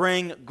 to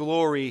bring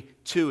glory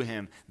to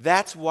Him.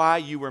 That's why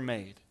you were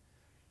made.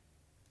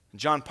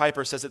 John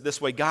Piper says it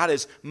this way: God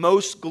is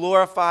most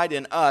glorified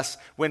in us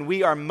when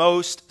we are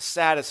most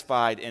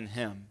satisfied in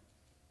Him.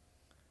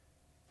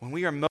 When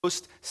we are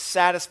most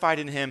satisfied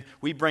in Him,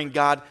 we bring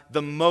God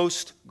the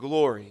most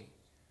glory.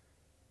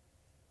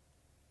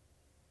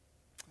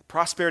 The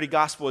prosperity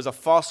gospel is a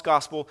false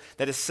gospel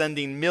that is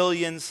sending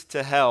millions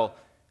to hell.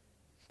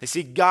 They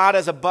see God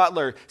as a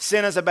butler,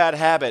 sin as a bad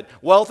habit,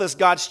 wealth as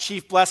God's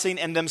chief blessing,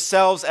 and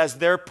themselves as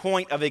their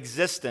point of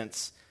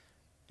existence.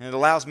 And it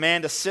allows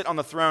man to sit on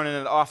the throne, and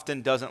it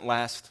often doesn't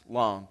last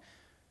long.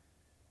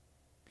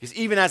 Because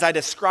even as I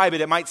describe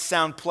it, it might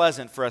sound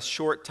pleasant for a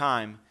short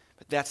time,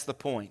 but that's the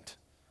point.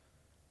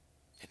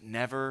 It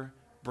never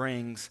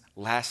brings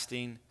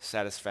lasting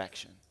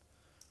satisfaction.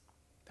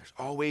 There's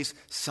always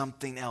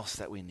something else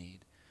that we need.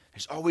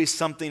 There's always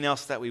something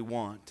else that we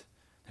want.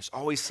 There's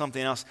always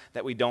something else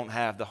that we don't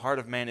have. The heart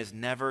of man is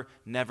never,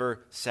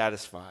 never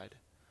satisfied.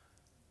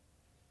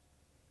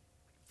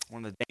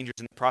 One of the dangers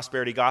in the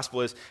prosperity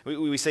gospel is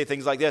we say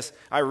things like this: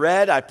 I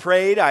read, I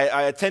prayed,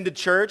 I attended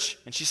church,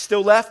 and she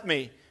still left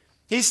me.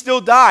 He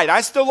still died.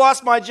 I still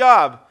lost my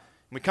job.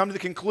 And we come to the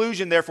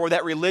conclusion, therefore,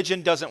 that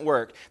religion doesn't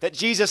work, that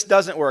Jesus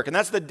doesn't work. And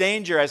that's the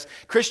danger as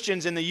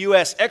Christians in the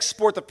U.S.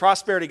 export the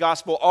prosperity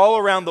gospel all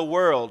around the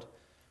world.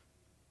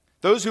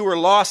 Those who were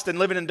lost and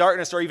living in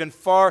darkness are even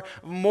far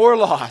more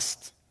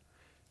lost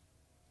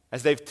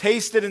as they've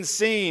tasted and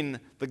seen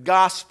the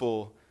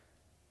gospel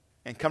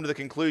and come to the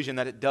conclusion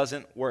that it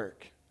doesn't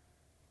work.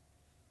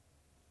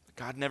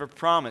 God never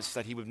promised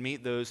that He would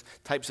meet those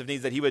types of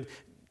needs, that He would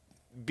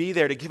be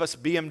there to give us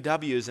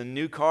BMWs and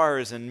new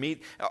cars and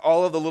meet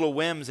all of the little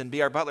whims and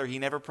be our butler. He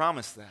never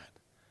promised that.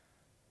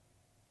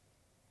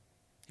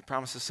 He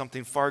promises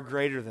something far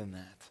greater than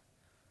that,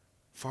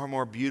 far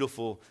more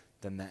beautiful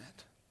than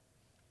that.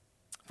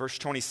 Verse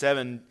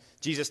 27,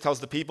 Jesus tells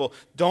the people,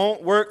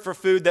 don't work for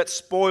food that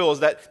spoils,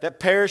 that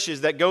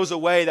perishes, that goes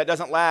away, that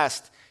doesn't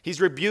last.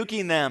 He's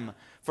rebuking them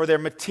for their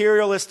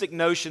materialistic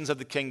notions of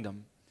the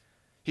kingdom.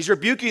 He's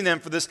rebuking them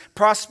for this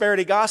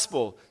prosperity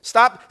gospel.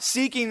 Stop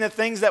seeking the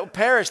things that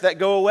perish, that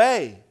go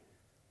away.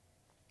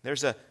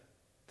 There's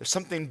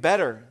something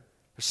better.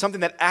 There's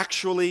something that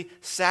actually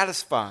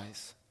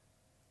satisfies.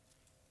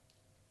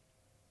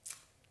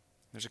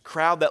 There's a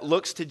crowd that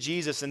looks to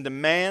Jesus and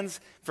demands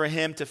for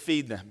Him to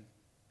feed them.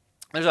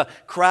 There's a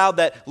crowd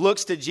that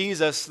looks to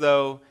Jesus,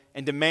 though,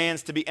 and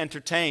demands to be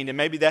entertained. And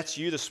maybe that's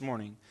you this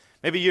morning.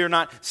 Maybe you're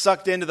not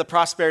sucked into the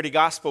prosperity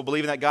gospel,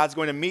 believing that God's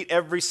going to meet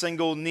every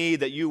single need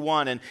that you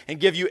want and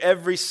give you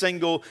every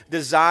single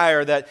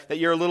desire that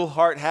your little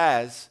heart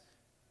has.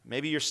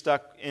 Maybe you're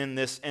stuck in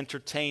this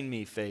entertain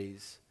me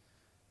phase.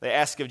 They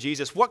ask of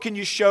Jesus, what can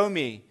you show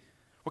me?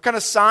 What kind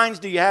of signs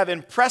do you have?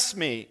 Impress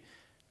me.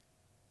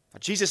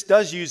 Jesus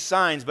does use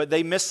signs, but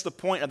they miss the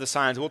point of the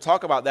signs. We'll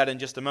talk about that in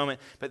just a moment.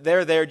 But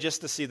they're there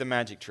just to see the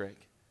magic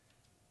trick.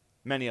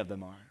 Many of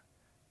them are.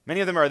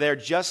 Many of them are there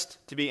just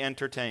to be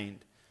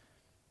entertained.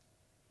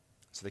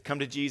 So they come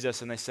to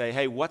Jesus and they say,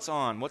 hey, what's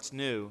on? What's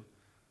new?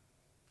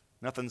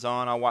 Nothing's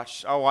on. I'll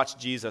watch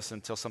Jesus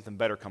until something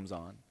better comes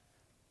on.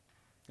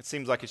 It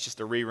seems like it's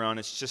just a rerun.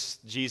 It's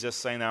just Jesus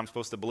saying that I'm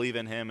supposed to believe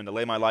in Him and to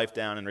lay my life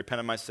down and repent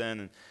of my sin.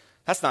 And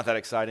that's not that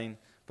exciting.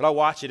 But I'll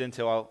watch it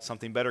until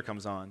something better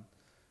comes on.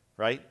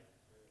 Right?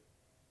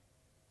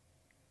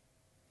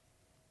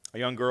 A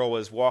young girl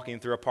was walking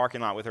through a parking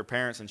lot with her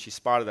parents, and she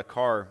spotted a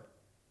car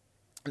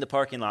in the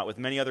parking lot with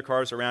many other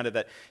cars around it.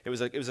 That it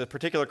was a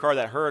particular car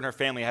that her and her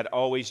family had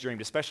always dreamed,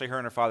 especially her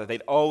and her father.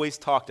 They'd always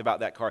talked about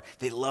that car.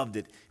 They loved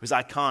it. It was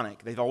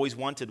iconic. They've always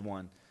wanted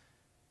one.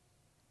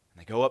 And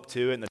they go up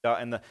to it,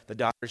 and the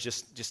daughter's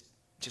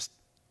just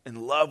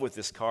in love with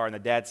this car. And the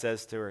dad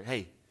says to her,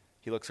 "Hey,"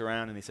 he looks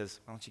around and he says,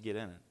 "Why don't you get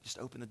in it? Just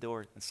open the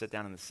door and sit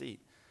down in the seat."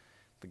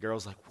 The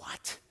girl's like,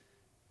 "What?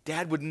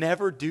 Dad would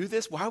never do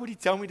this? Why would he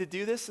tell me to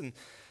do this?" And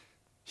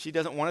she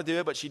doesn't want to do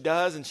it, but she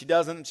does, and she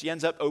doesn't. And she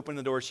ends up opening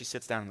the door. She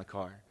sits down in the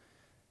car.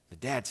 The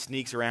dad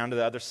sneaks around to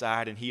the other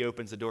side, and he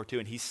opens the door too,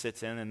 and he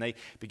sits in, and they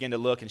begin to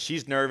look. And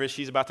she's nervous.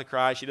 She's about to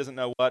cry. She doesn't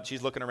know what.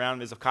 She's looking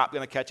around. Is a cop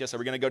going to catch us? Are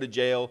we going to go to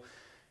jail?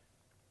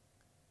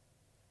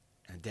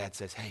 And the dad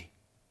says, "Hey,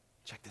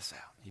 check this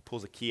out." He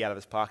pulls a key out of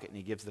his pocket, and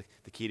he gives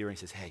the key to her, and he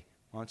says, "Hey,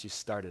 why don't you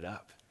start it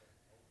up?"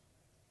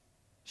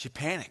 She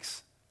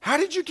panics. "How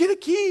did you get a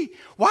key?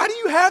 Why do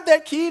you have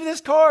that key to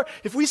this car?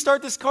 If we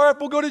start this car up,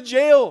 we'll go to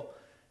jail."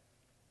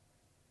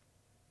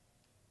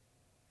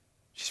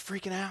 She's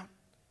freaking out.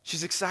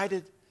 She's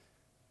excited.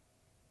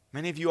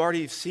 Many of you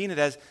already have seen it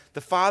as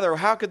the father.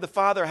 How could the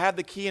father have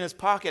the key in his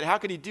pocket? How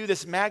could he do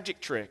this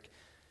magic trick?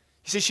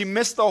 You see, she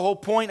missed the whole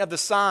point of the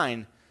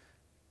sign.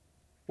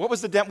 What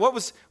was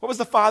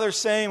the father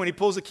saying when he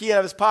pulls the key out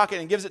of his pocket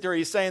and gives it to her?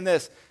 He's saying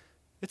this,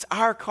 it's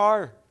our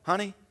car,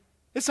 honey.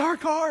 It's our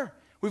car.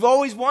 We've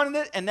always wanted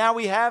it, and now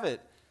we have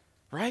it.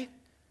 Right?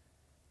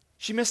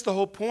 She missed the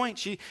whole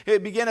point.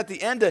 It began at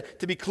the end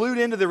to be clued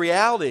into the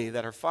reality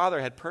that her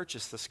father had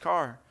purchased this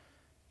car.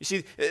 You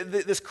see,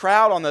 this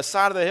crowd on the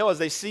side of the hill, as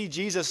they see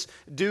Jesus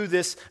do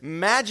this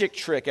magic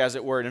trick, as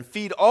it were, and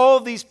feed all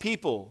of these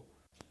people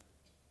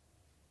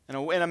in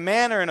a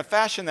manner, in a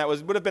fashion that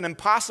would have been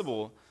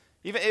impossible.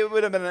 Even it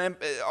would have been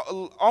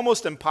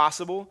almost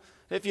impossible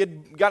if you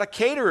had got a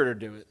caterer to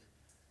do it.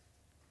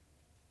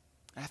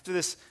 After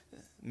this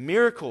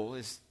miracle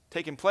is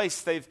taking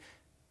place, they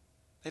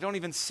don't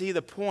even see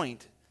the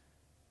point.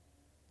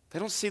 They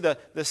don't see the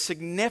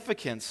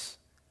significance.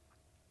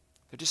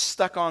 They're just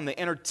stuck on the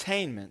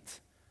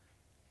entertainment.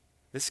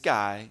 This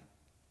guy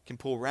can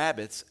pull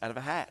rabbits out of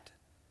a hat.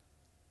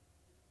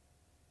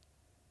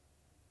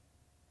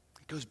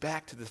 It goes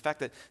back to the fact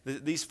that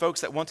these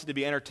folks that wanted to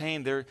be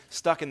entertained, they're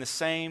stuck in the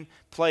same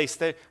place.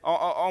 They're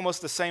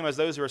almost the same as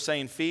those who are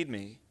saying, feed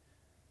me.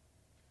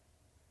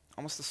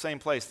 Almost the same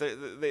place.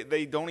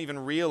 They don't even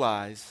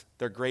realize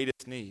their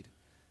greatest need.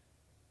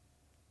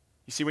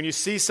 You see, when you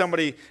see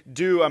somebody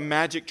do a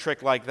magic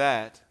trick like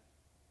that,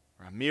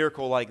 or a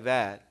miracle like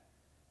that,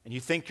 and you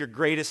think your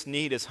greatest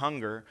need is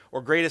hunger,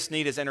 or greatest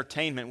need is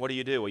entertainment, what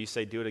do? Well, you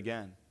say, do it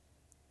again.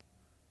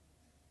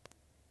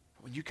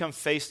 When you come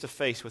face to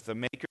face with the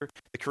maker,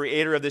 the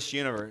creator of this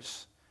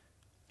universe,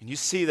 and you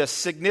see the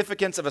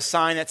significance of a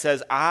sign that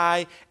says,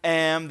 I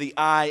am the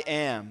I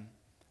am.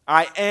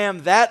 I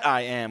am that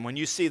I am. When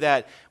you see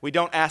that, we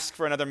don't ask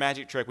for another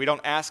magic trick. We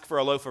don't ask for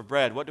a loaf of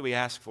bread. What do we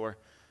ask for?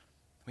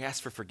 We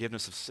ask for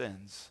forgiveness of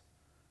sins.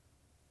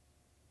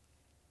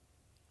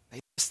 They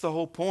missed the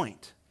whole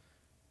point.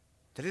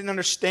 They didn't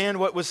understand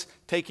what was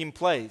taking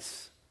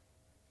place.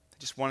 They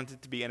just wanted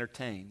it to be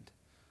entertained.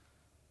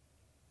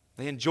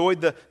 They enjoyed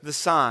the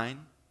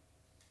sign.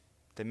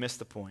 They missed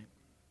the point.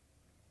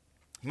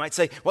 You might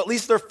say, well, at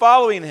least they're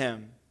following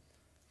him.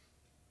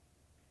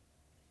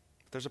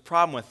 But there's a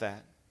problem with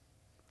that.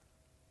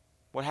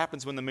 What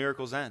happens when the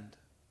miracles end?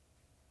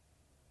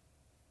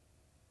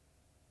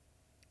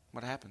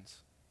 What happens?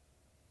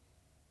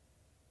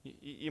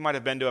 You might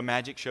have been to a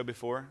magic show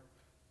before.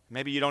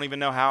 Maybe you don't even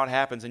know how it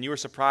happens, and you were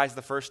surprised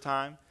the first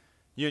time.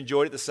 You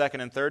enjoyed it the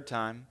second and third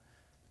time.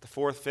 The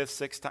fourth, fifth,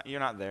 sixth time, you're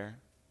not there.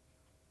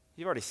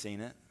 You've already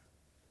seen it.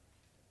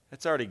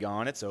 It's already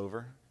gone. It's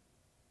over.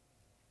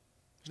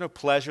 There's no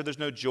pleasure. There's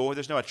no joy.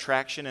 There's no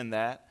attraction in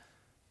that.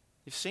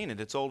 You've seen it.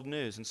 It's old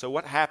news. And so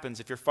what happens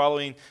if you're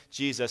following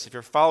Jesus, if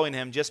you're following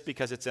him just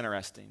because it's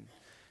interesting,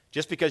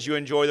 just because you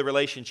enjoy the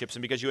relationships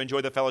and because you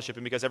enjoy the fellowship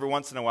and because every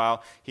once in a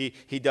while he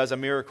does a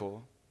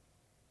miracle?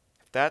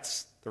 If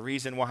that's the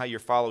reason why you're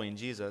following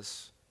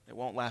Jesus, it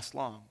won't last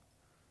long.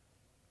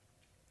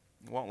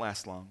 It won't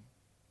last long.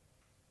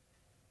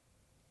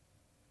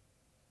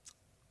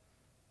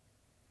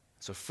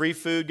 So free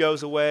food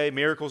goes away,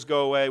 miracles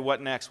go away.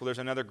 What next? Well, there's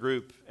another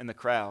group in the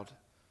crowd.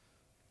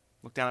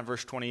 Look down at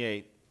verse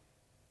 28.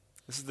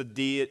 This is the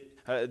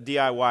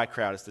DIY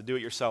crowd. It's the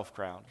do-it-yourself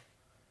crowd.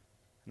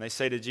 And they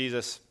say to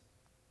Jesus,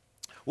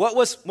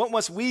 what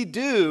must we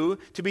do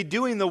to be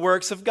doing the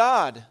works of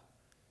God?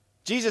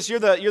 Jesus, you're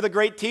the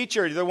great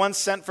teacher. You're the one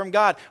sent from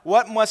God.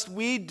 What must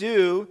we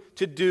do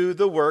to do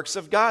the works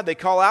of God? They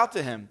call out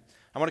to him.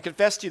 I want to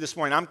confess to you this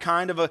morning, I'm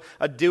kind of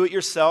a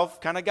do-it-yourself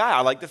kind of guy.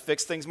 I like to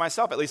fix things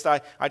myself. At least I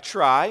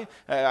try.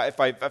 If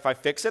I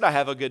fix it, I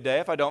have a good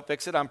day. If I don't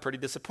fix it, I'm pretty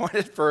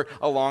disappointed for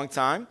a long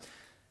time.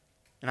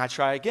 And I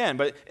try again.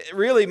 But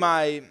really,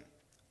 my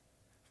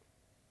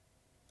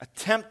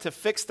attempt to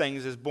fix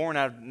things is born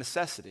out of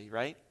necessity,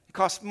 right? It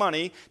costs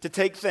money to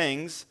take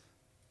things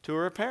to a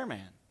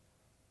repairman.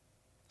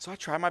 So I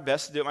try my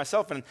best to do it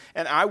myself. And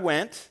I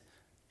went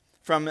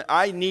from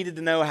I needed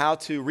to know how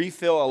to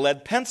refill a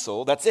lead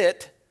pencil, that's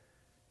it,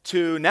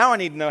 to now I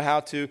need to know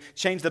how to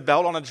change the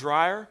belt on a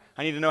dryer.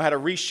 I need to know how to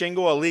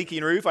re-shingle a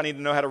leaking roof. I need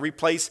to know how to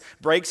replace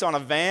brakes on a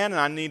van.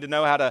 And I need to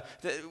know how to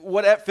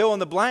fill in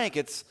the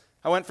blank.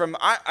 I went from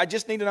I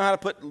just need to know how to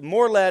put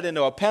more lead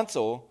into a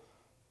pencil,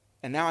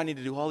 and now I need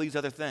to do all these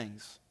other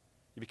things.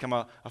 You become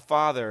a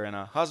father and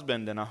a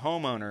husband and a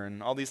homeowner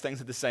and all these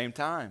things at the same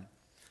time.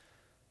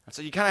 And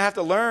so you kind of have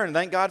to learn.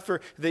 Thank God for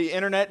the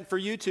internet and for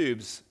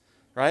YouTubes,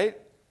 right?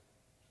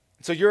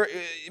 So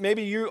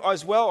maybe you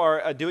as well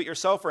are a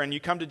do-it-yourselfer, and you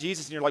come to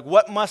Jesus and you're like,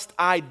 what must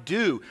I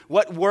do?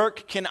 What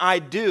work can I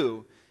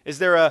do? Is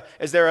there an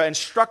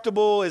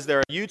instructable? Is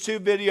there a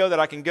YouTube video that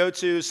I can go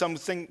to,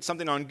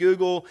 something on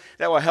Google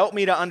that will help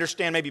me to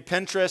understand, maybe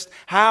Pinterest,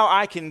 how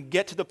I can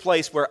get to the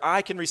place where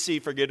I can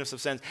receive forgiveness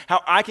of sins,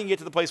 how I can get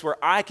to the place where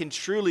I can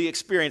truly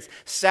experience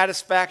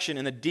satisfaction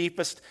in the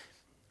deepest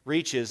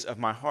reaches of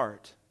my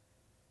heart?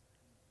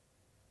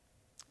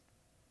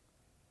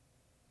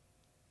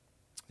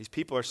 These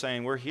people are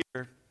saying, we're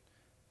here.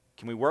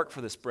 Can we work for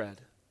this bread?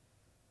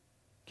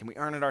 Can we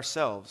earn it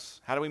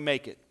ourselves? How do we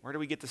make it? Where do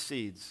we get the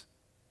seeds?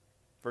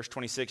 Verse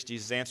 26,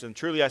 Jesus answered them,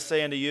 "Truly I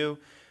say unto you,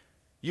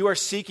 you are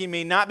seeking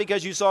me not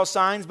because you saw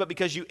signs, but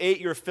because you ate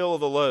your fill of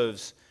the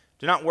loaves.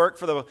 Do not work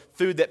for the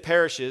food that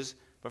perishes,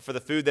 but for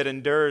the food that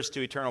endures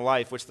to eternal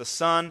life, which the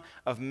Son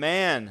of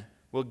Man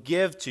will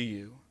give to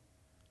you.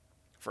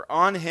 For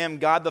on him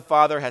God the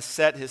Father has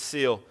set his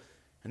seal."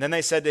 And then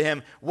they said to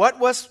him, What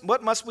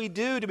must we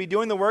do to be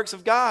doing the works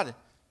of God?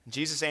 And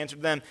Jesus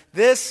answered them,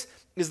 "This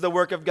is the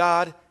work of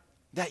God,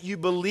 that you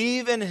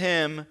believe in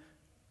him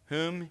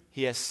whom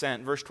he has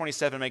sent." Verse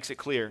 27 makes it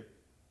clear.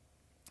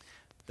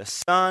 The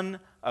Son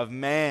of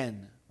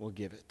Man will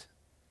give it.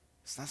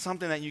 It's not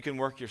something that you can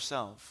work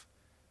yourself.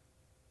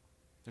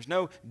 There's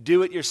no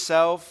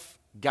do-it-yourself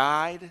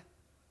guide.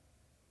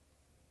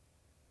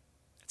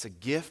 It's a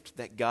gift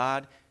that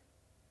God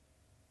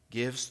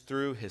gives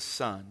through his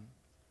Son.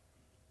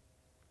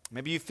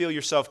 Maybe you feel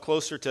yourself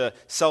closer to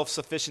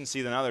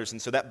self-sufficiency than others,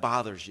 and so that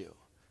bothers you.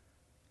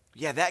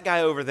 Yeah, that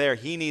guy over there,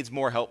 he needs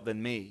more help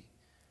than me.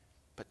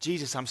 But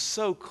Jesus, I'm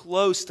so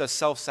close to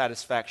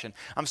self-satisfaction.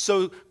 I'm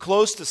so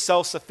close to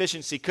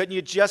self-sufficiency. Couldn't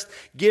you just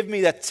give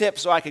me that tip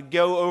so I could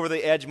go over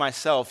the edge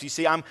myself? You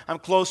see, I'm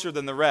closer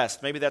than the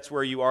rest. Maybe that's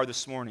where you are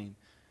this morning.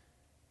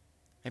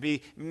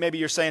 Maybe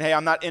you're saying, hey,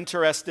 I'm not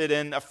interested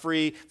in a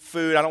free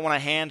food. I don't want a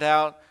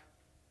handout.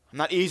 I'm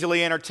not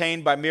easily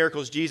entertained by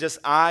miracles. Jesus,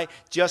 I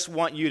just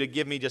want you to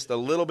give me just a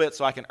little bit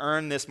so I can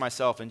earn this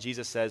myself. And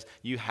Jesus says,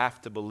 you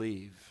have to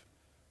believe.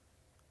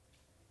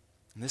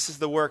 And this is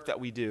the work that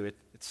we do.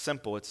 It's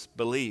simple. It's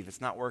believe. It's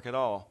not work at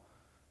all.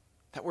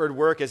 That word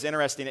work is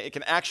interesting. It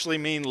can actually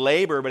mean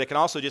labor, but it can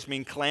also just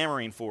mean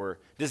clamoring for,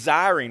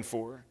 desiring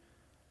for.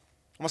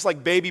 Almost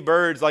like baby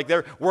birds, like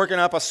they're working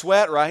up a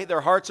sweat, right?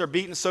 Their hearts are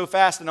beating so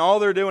fast, and all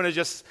they're doing is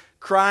just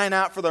crying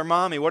out for their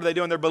mommy. What are they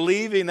doing? They're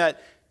believing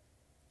that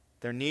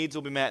their needs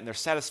will be met and their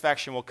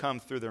satisfaction will come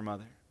through their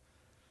mother.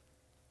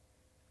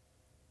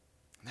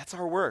 And that's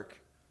our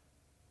work,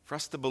 for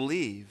us to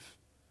believe.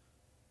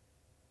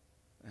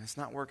 And it's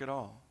not work at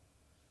all.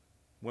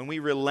 When we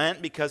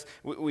relent because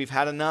we've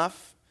had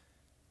enough,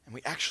 and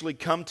we actually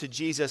come to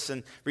Jesus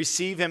and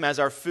receive him as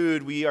our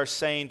food, we are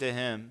saying to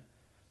him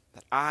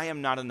that I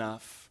am not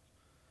enough,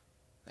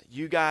 that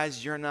you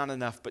guys, you're not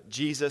enough, but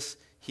Jesus,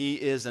 he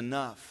is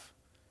enough.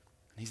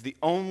 And he's the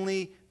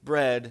only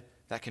bread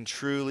that can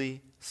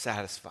truly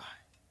satisfy.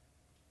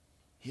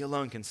 He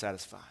alone can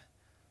satisfy.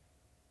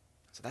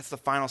 So that's the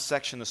final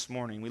section this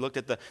morning. We looked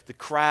at the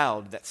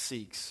crowd that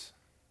seeks.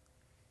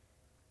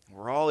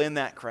 We're all in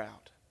that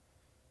crowd.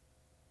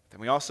 Then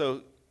we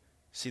also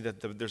see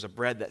that there's a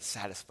bread that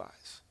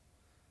satisfies,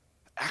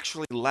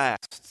 actually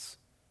lasts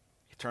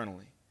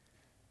eternally.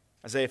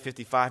 Isaiah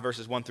 55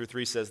 verses 1 through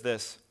 3 says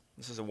this.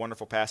 This is a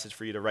wonderful passage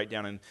for you to write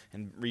down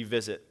and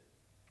revisit.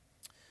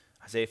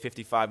 Isaiah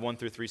 55, 1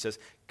 through 3 says,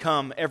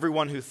 "Come,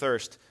 everyone who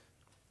thirsts,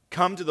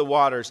 come to the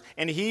waters,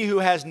 and he who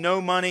has no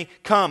money,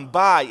 come,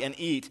 buy and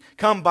eat.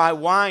 Come, buy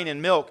wine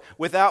and milk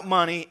without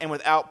money and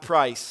without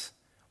price.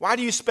 Why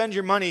do you spend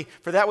your money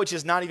for that which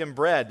is not even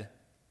bread?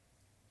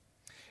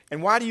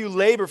 And why do you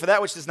labor for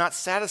that which does not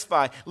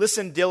satisfy?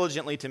 Listen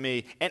diligently to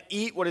me, and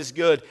eat what is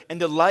good, and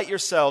delight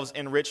yourselves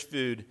in rich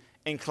food.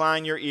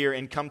 Incline your ear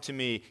and come to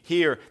me.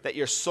 Hear that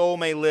your soul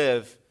may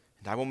live,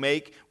 and I will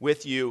make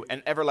with you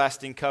an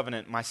everlasting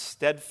covenant, my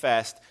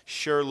steadfast,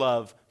 sure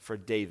love for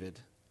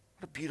David."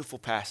 What a beautiful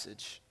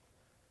passage.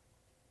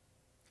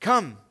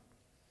 Come,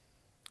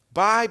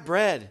 buy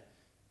bread.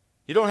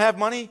 You don't have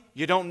money?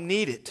 You don't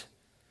need it.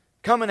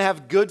 Come and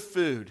have good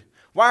food.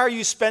 Why are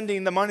you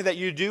spending the money that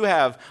you do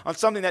have on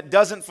something that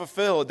doesn't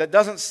fulfill, that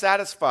doesn't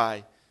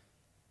satisfy?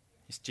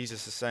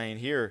 Jesus is saying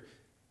here,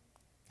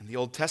 in the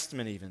Old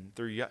Testament even,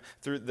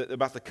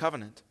 about the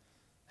covenant,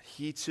 that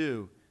he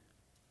too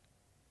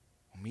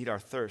will meet our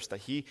thirst,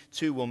 that he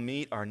too will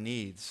meet our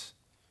needs.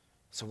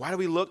 So why do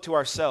we look to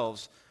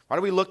ourselves? Why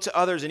do we look to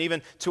others and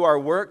even to our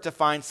work to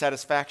find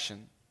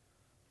satisfaction?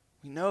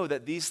 We know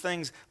that these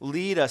things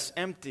leave us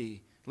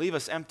empty,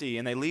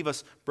 and they leave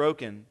us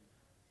broken.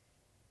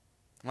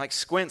 Like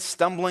squints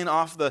stumbling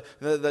off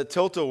the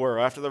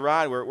tilt-a-whirl after the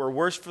ride, we're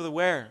worse for the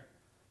wear.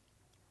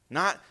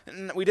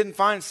 We didn't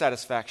find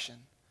satisfaction.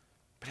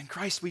 But in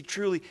Christ, we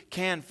truly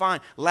can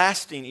find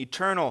lasting,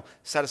 eternal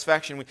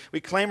satisfaction.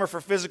 We clamor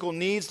for physical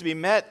needs to be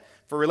met,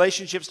 for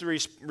relationships to be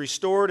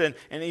restored and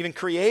even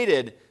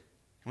created.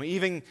 And we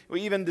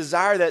even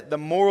desire that the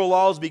moral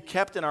laws be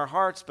kept in our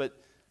hearts, but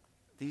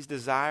these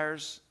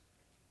desires,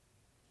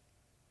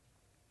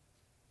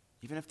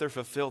 even if they're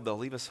fulfilled, they'll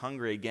leave us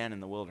hungry again in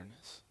the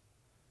wilderness.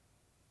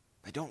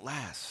 They don't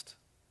last.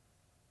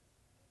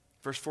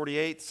 Verse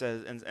 48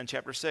 says in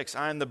chapter 6,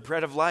 "I am the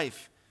bread of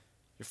life.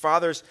 Your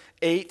fathers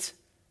ate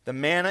the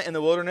manna in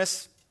the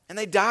wilderness, and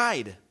they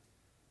died."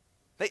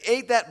 They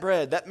ate that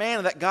bread, that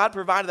manna that God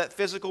provided, that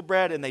physical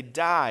bread, and they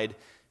died.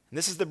 And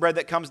this is the bread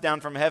that comes down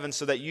from heaven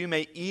so that you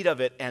may eat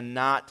of it and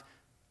not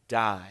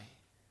die.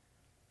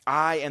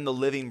 I am the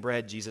living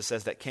bread, Jesus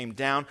says, that came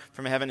down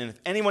from heaven. And if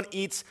anyone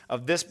eats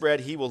of this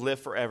bread, he will live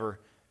forever.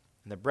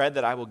 And the bread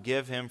that I will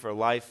give him for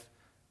life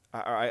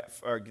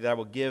or that I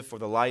will give for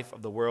the life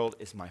of the world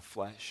is my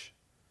flesh.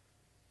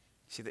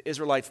 See, the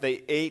Israelites,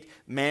 they ate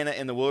manna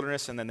in the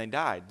wilderness and then they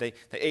died. They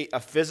ate a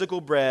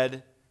physical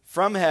bread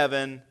from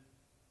heaven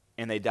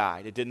and they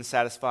died. It didn't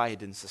satisfy, it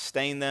didn't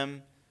sustain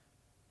them.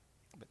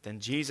 But then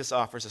Jesus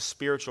offers a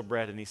spiritual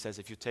bread and he says,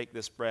 if you take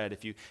this bread,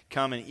 if you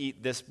come and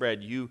eat this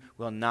bread, you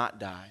will not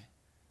die.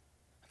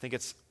 I think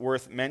it's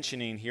worth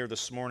mentioning here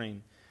this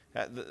morning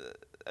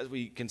as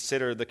we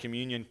consider the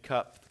communion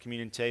cup, the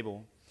communion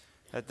table,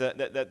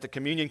 that the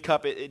communion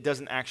cup, it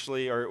doesn't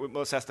actually, or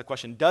let's ask the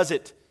question, does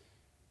it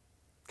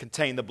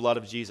contain the blood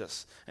of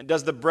Jesus? And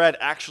does the bread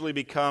actually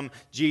become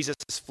Jesus'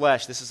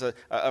 flesh? This is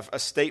a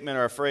statement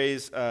or a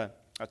phrase, a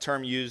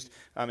term used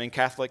in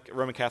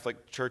Roman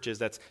Catholic churches,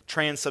 that's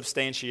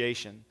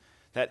transubstantiation.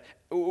 That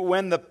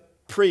when the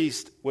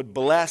priest would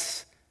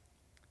bless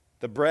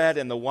the bread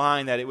and the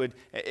wine, that it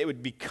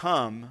would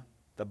become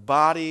the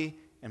body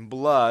and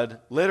blood,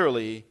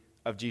 literally,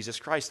 of Jesus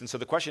Christ. And so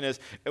the question is,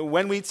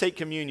 when we take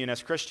communion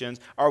as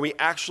Christians, are we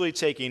actually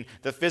taking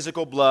the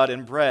physical blood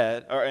and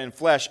bread and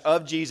flesh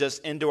of Jesus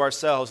into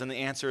ourselves? And the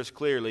answer is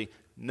clearly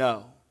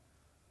no.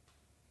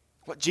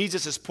 What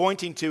Jesus is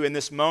pointing to in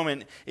this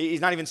moment, he's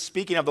not even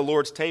speaking of the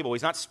Lord's table.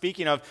 He's not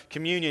speaking of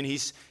communion,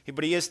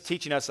 but he is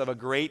teaching us of a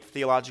great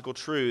theological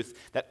truth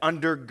that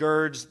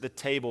undergirds the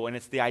table, and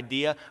it's the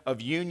idea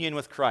of union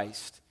with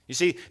Christ. You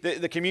see,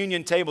 the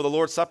communion table, the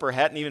Lord's Supper,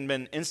 hadn't even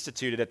been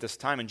instituted at this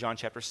time in John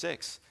chapter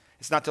 6.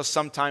 It's not till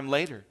some time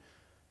later.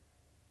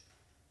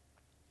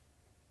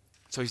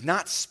 So he's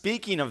not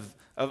speaking of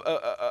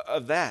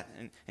that.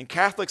 And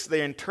Catholics,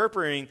 they're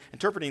interpreting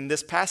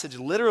this passage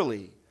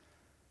literally.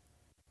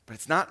 But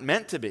it's not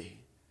meant to be.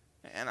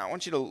 And I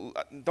want you to,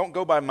 don't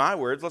go by my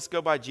words. Let's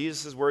go by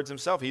Jesus' words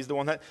himself. He's the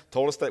one that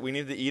told us that we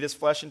needed to eat his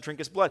flesh and drink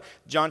his blood.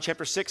 John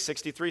chapter 6,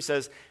 63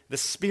 says, the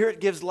Spirit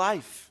gives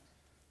life,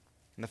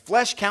 and the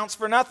flesh counts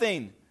for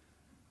nothing.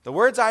 The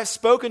words I've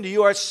spoken to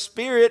you are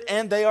spirit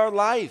and they are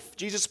life.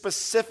 Jesus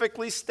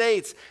specifically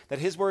states that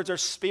his words are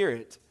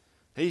spirit.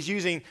 He's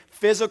using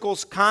physical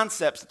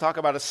concepts to talk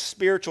about a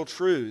spiritual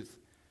truth.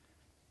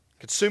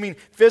 Consuming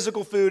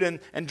physical food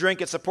and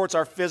drink, it supports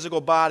our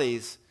physical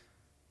bodies.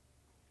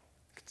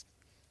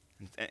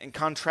 And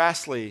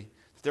contrastly,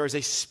 there is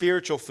a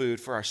spiritual food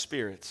for our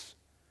spirits,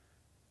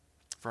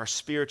 for our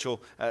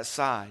spiritual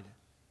side.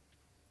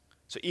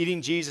 So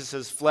eating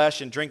Jesus'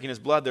 flesh and drinking his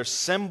blood, they're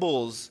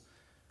symbols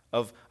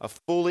of a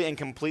fully and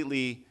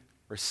completely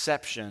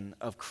reception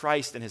of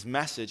Christ and his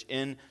message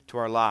into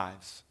our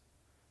lives.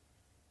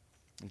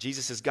 And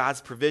Jesus is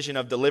God's provision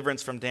of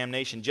deliverance from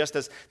damnation. Just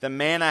as the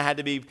manna had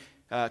to be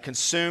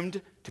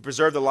consumed to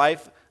preserve the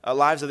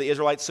lives of the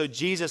Israelites, so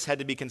Jesus had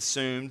to be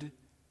consumed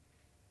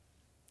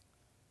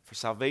for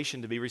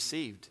salvation to be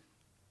received.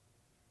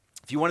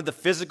 If you wanted the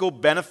physical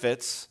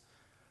benefits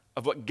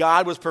of what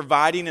God was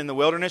providing in the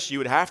wilderness, you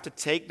would have to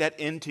take that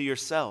into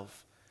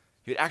yourself.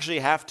 You'd actually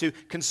have to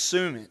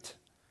consume it.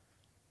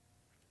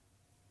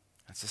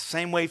 It's the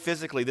same way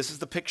physically. This is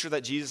the picture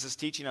that Jesus is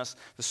teaching us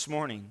this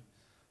morning.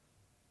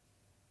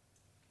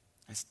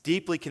 It's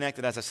deeply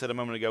connected, as I said a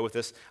moment ago, with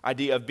this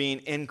idea of being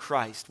in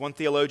Christ. One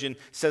theologian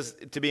says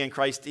to be in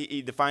Christ,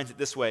 he defines it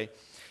this way.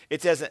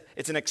 It's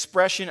an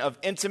expression of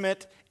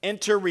intimate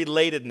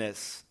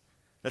interrelatedness.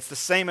 That's the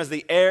same as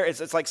the air.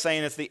 It's like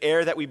saying it's the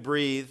air that we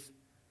breathe,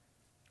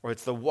 or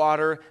it's the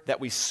water that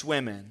we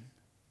swim in.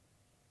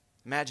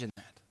 Imagine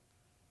that.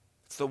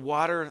 It's the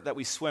water that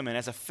we swim in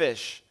as a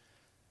fish.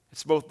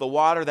 It's both the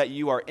water that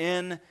you are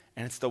in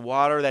and it's the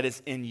water that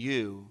is in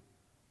you,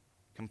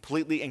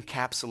 completely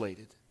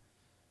encapsulated.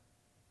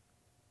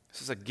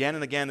 This is again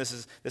and again,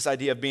 this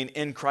idea of being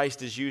in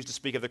Christ is used to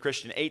speak of the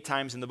Christian 8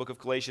 times in the book of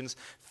Galatians,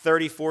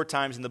 34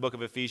 times in the book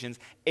of Ephesians,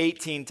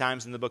 18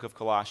 times in the book of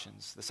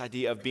Colossians. This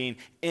idea of being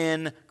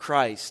in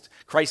Christ,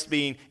 Christ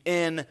being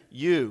in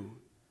you.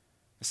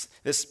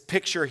 This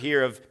picture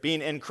here of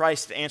being in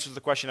Christ answers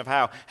the question of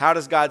how. How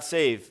does God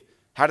save?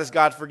 How does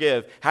God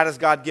forgive? How does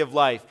God give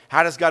life?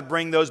 How does God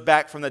bring those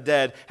back from the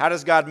dead? How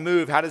does God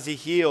move? How does he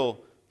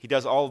heal? He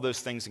does all of those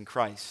things in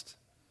Christ.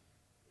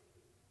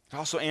 It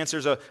also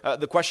answers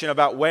the question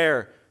about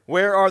where.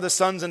 Where are the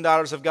sons and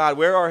daughters of God?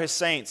 Where are his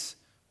saints?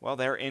 Well,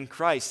 they're in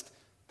Christ.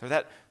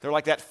 They're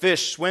like that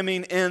fish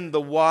swimming in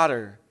the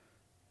water.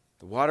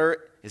 The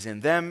water is in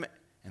them,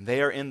 and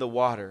they are in the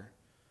water.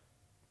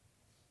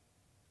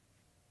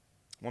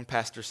 One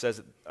pastor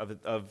says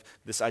of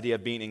this idea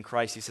of being in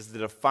Christ, he says, the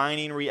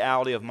defining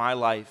reality of my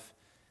life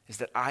is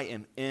that I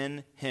am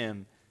in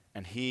him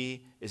and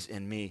he is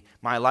in me.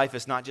 My life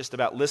is not just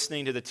about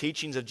listening to the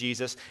teachings of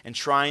Jesus and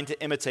trying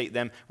to imitate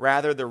them.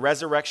 Rather, the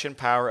resurrection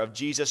power of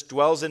Jesus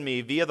dwells in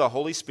me via the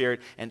Holy Spirit,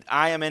 and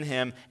I am in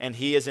him and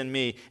he is in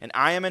me. And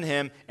I am in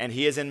him and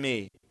he is in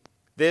me.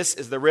 This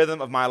is the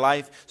rhythm of my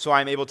life, so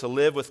I am able to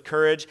live with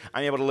courage.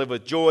 I'm able to live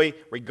with joy.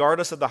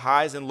 Regardless of the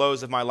highs and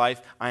lows of my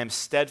life, I am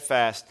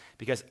steadfast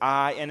because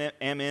I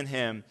am in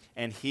him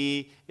and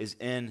he is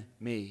in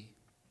me.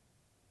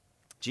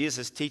 Jesus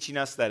is teaching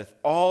us that if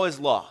all is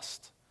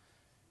lost,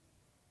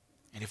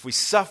 and if we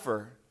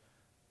suffer,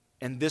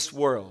 in this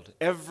world,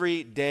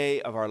 every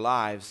day of our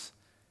lives,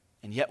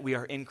 and yet we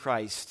are in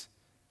Christ,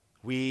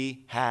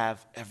 we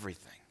have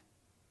everything.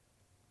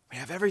 We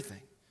have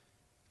everything.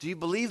 Do you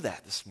believe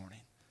that this morning?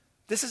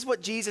 This is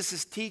what Jesus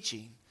is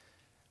teaching.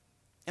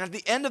 And at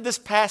the end of this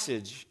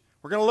passage,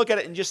 we're going to look at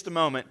it in just a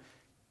moment,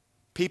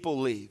 people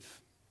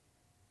leave.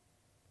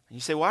 And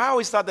you say, well, I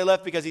always thought they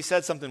left because he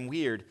said something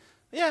weird.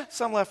 Yeah,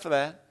 some left for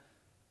that.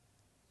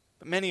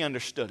 But many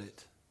understood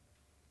it,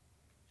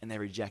 and they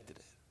rejected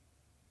it.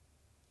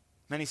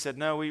 Many said,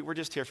 no, we're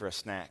just here for a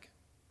snack.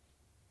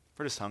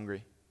 We're just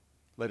hungry,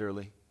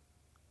 literally.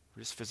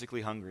 We're just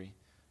physically hungry.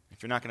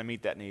 If you're not going to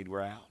meet that need,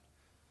 we're out.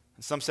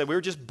 And some said, we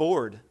were just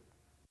bored.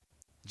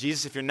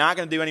 Jesus, if you're not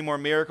going to do any more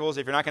miracles,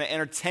 if you're not going to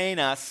entertain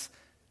us,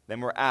 then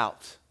we're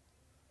out.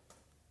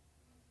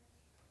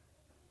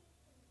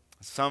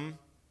 Some,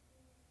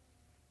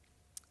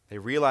 they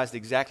realized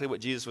exactly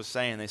what Jesus was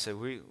saying. They said,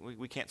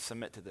 we can't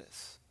submit to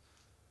this.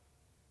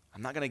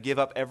 I'm not going to give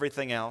up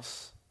everything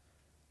else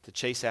to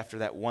chase after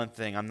that one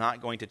thing. I'm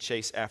not going to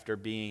chase after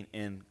being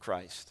in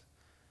Christ.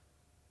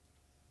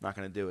 I'm not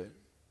going to do it.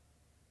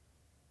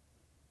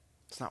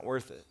 It's not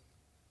worth it.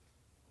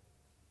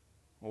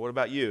 Well, what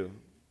about you?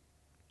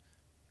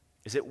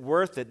 Is it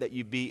worth it that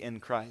you be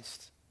in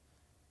Christ?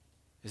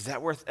 Is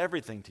that worth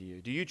everything to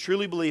you? Do you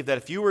truly believe that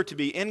if you were to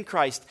be in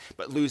Christ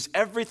but lose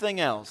everything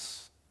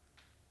else,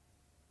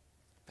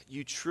 that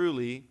you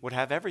truly would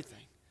have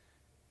everything?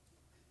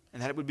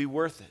 And that it would be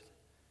worth it?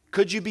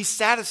 Could you be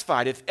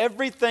satisfied if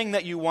everything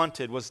that you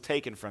wanted was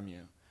taken from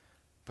you?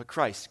 But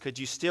Christ, could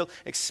you still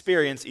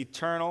experience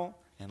eternal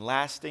and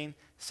lasting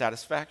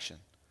satisfaction?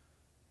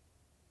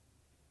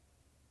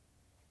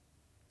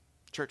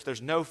 Church,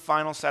 there's no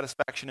final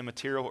satisfaction in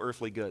material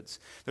earthly goods.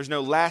 There's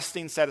no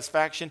lasting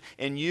satisfaction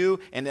in you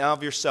and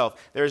of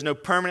yourself. There is no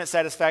permanent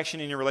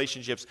satisfaction in your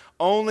relationships.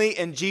 Only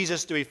in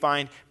Jesus do we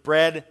find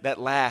bread that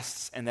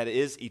lasts and that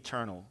is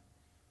eternal.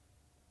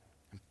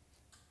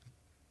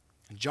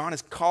 And John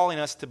is calling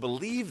us to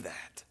believe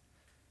that.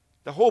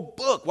 The whole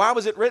book, why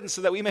was it written?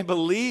 So that we may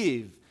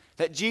believe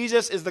that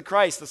Jesus is the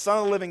Christ, the Son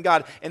of the living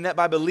God, and that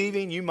by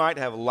believing you might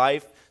have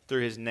life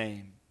through his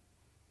name.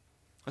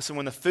 Listen,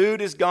 when the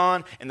food is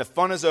gone and the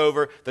fun is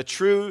over, the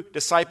true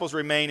disciples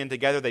remain, and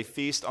together they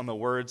feast on the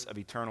words of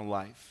eternal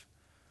life.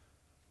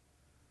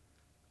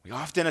 We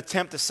often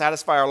attempt to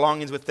satisfy our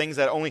longings with things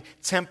that only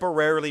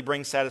temporarily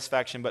bring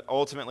satisfaction, but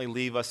ultimately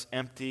leave us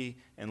empty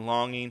and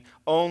longing.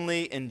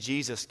 Only in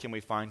Jesus can we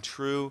find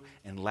true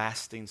and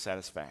lasting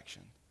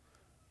satisfaction.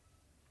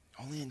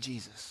 Only in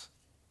Jesus.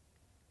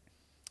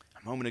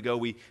 A moment ago,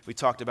 we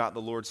talked about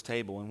the Lord's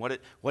table and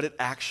what it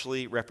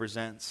actually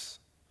represents.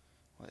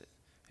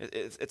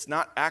 It's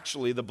not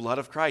actually the blood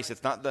of Christ.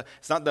 It's not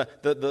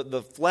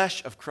the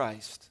flesh of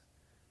Christ.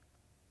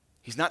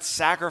 He's not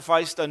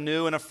sacrificed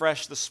anew and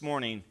afresh this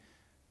morning.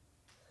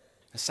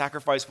 The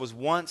sacrifice was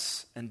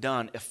once and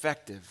done,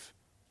 effective.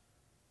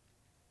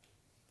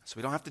 So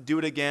we don't have to do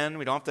it again.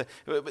 We don't have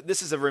to. But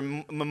this is a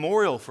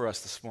memorial for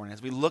us this morning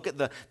as we look at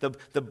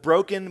the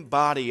broken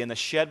body and the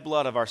shed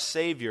blood of our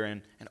Savior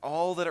and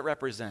all that it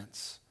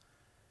represents.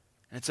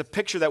 And it's a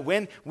picture that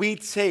when we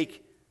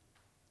take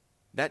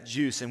that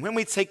juice, and when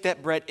we take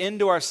that bread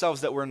into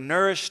ourselves, that we're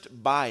nourished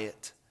by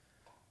it.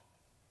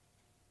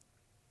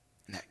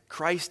 And that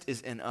Christ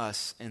is in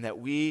us, and that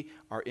we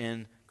are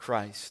in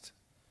Christ.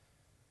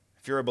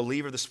 If you're a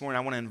believer this morning, I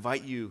want to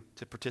invite you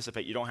to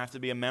participate. You don't have to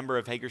be a member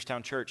of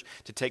Hagerstown Church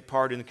to take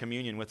part in the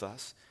communion with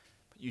us.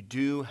 But you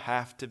do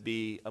have to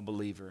be a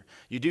believer.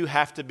 You do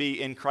have to be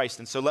in Christ.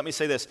 And so let me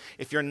say this.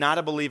 If you're not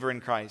a believer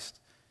in Christ,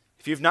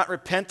 if you've not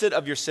repented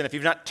of your sin, if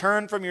you've not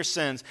turned from your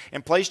sins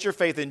and placed your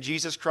faith in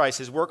Jesus Christ,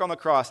 his work on the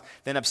cross,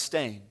 then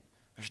abstain.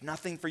 There's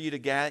nothing for you to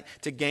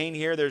gain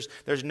here. There's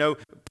no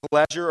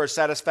pleasure or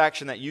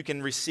satisfaction that you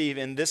can receive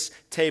in this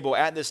table,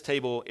 at this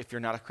table, if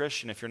you're not a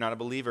Christian, if you're not a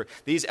believer.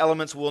 These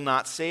elements will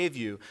not save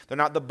you. They're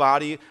not the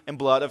body and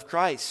blood of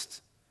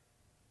Christ,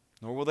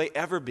 nor will they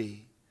ever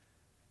be.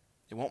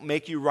 It won't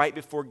make you right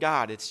before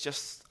God. It's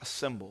just a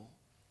symbol.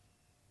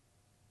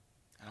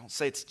 I don't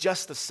say it's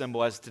just a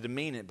symbol as to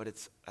demean it, but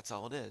that's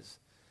all it is.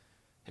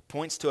 It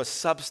points to a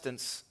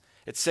substance.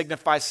 It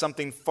signifies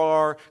something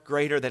far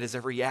greater that is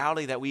a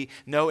reality that we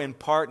know in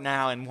part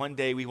now, and one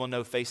day we will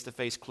know face to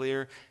face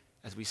clear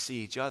as we see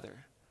each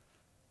other.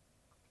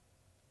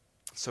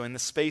 So in the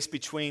space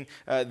between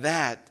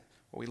that,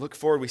 when we look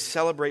forward, we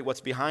celebrate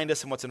what's behind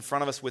us and what's in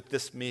front of us with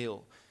this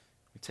meal.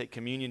 We take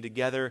communion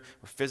together.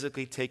 We're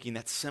physically taking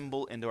that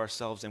symbol into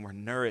ourselves, and we're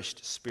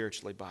nourished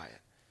spiritually by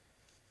it.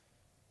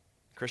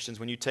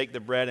 Christians, when you take the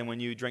bread and when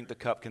you drink the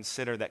cup,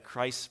 consider that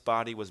Christ's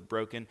body was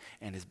broken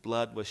and his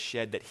blood was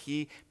shed, that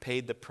he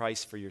paid the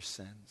price for your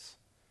sins.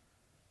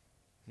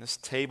 And this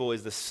table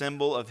is the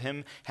symbol of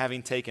him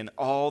having taken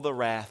all the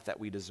wrath that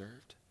we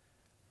deserved.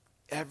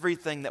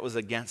 Everything that was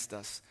against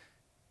us,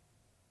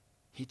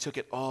 he took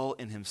it all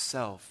in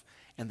himself.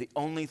 And the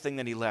only thing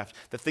that he left,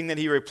 the thing that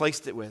he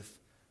replaced it with,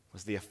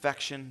 was the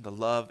affection, the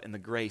love, and the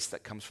grace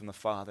that comes from the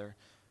Father.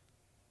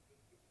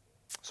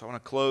 So I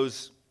want to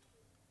close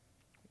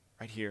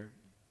right here.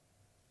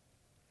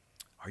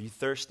 Are you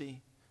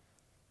thirsty?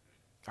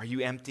 Are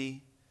you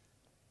empty?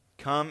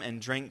 Come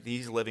and drink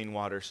these living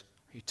waters.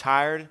 Are you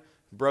tired,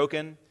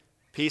 broken,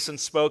 peace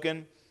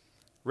unspoken?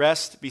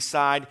 Rest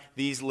beside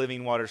these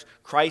living waters.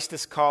 Christ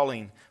is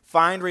calling.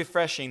 Find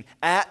refreshing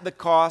at the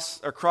cross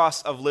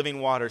of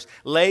living waters.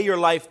 Lay your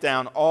life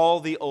down, all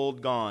the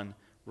old gone.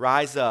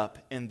 Rise up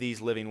in these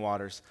living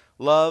waters.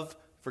 Love,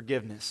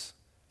 forgiveness.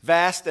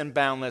 Vast and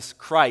boundless,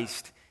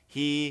 Christ,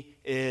 He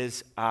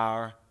is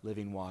our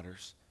living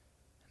waters.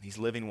 And these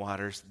living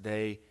waters,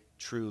 they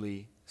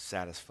truly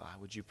satisfy.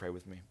 Would you pray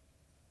with me?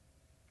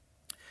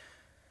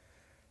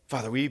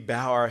 Father, we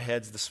bow our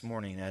heads this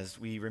morning as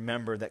we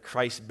remember that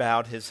Christ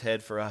bowed His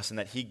head for us and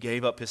that He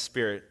gave up His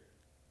Spirit.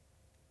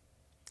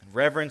 In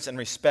reverence and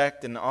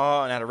respect and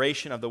awe and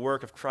adoration of the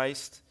work of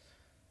Christ,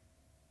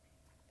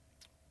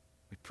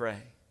 we pray.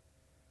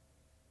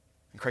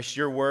 And Christ,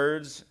 your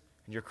words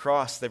and your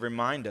cross, they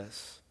remind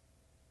us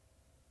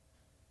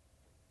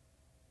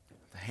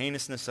of the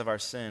heinousness of our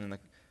sin and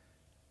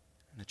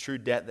the true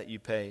debt that you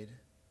paid.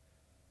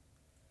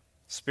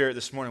 Spirit,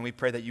 this morning we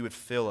pray that you would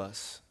fill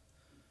us.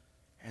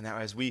 And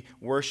that as we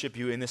worship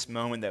you in this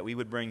moment, that we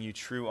would bring you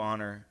true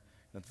honor,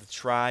 that the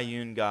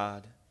triune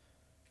God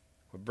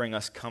would bring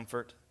us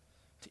comfort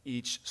to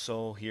each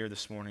soul here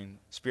this morning.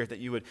 Spirit, that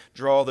you would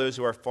draw those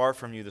who are far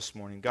from you this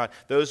morning. God,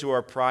 those who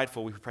are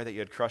prideful, we pray that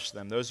you'd crush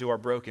them. Those who are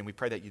broken, we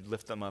pray that you'd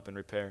lift them up and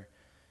repair.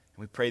 And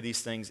we pray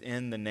these things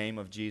in the name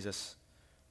of Jesus.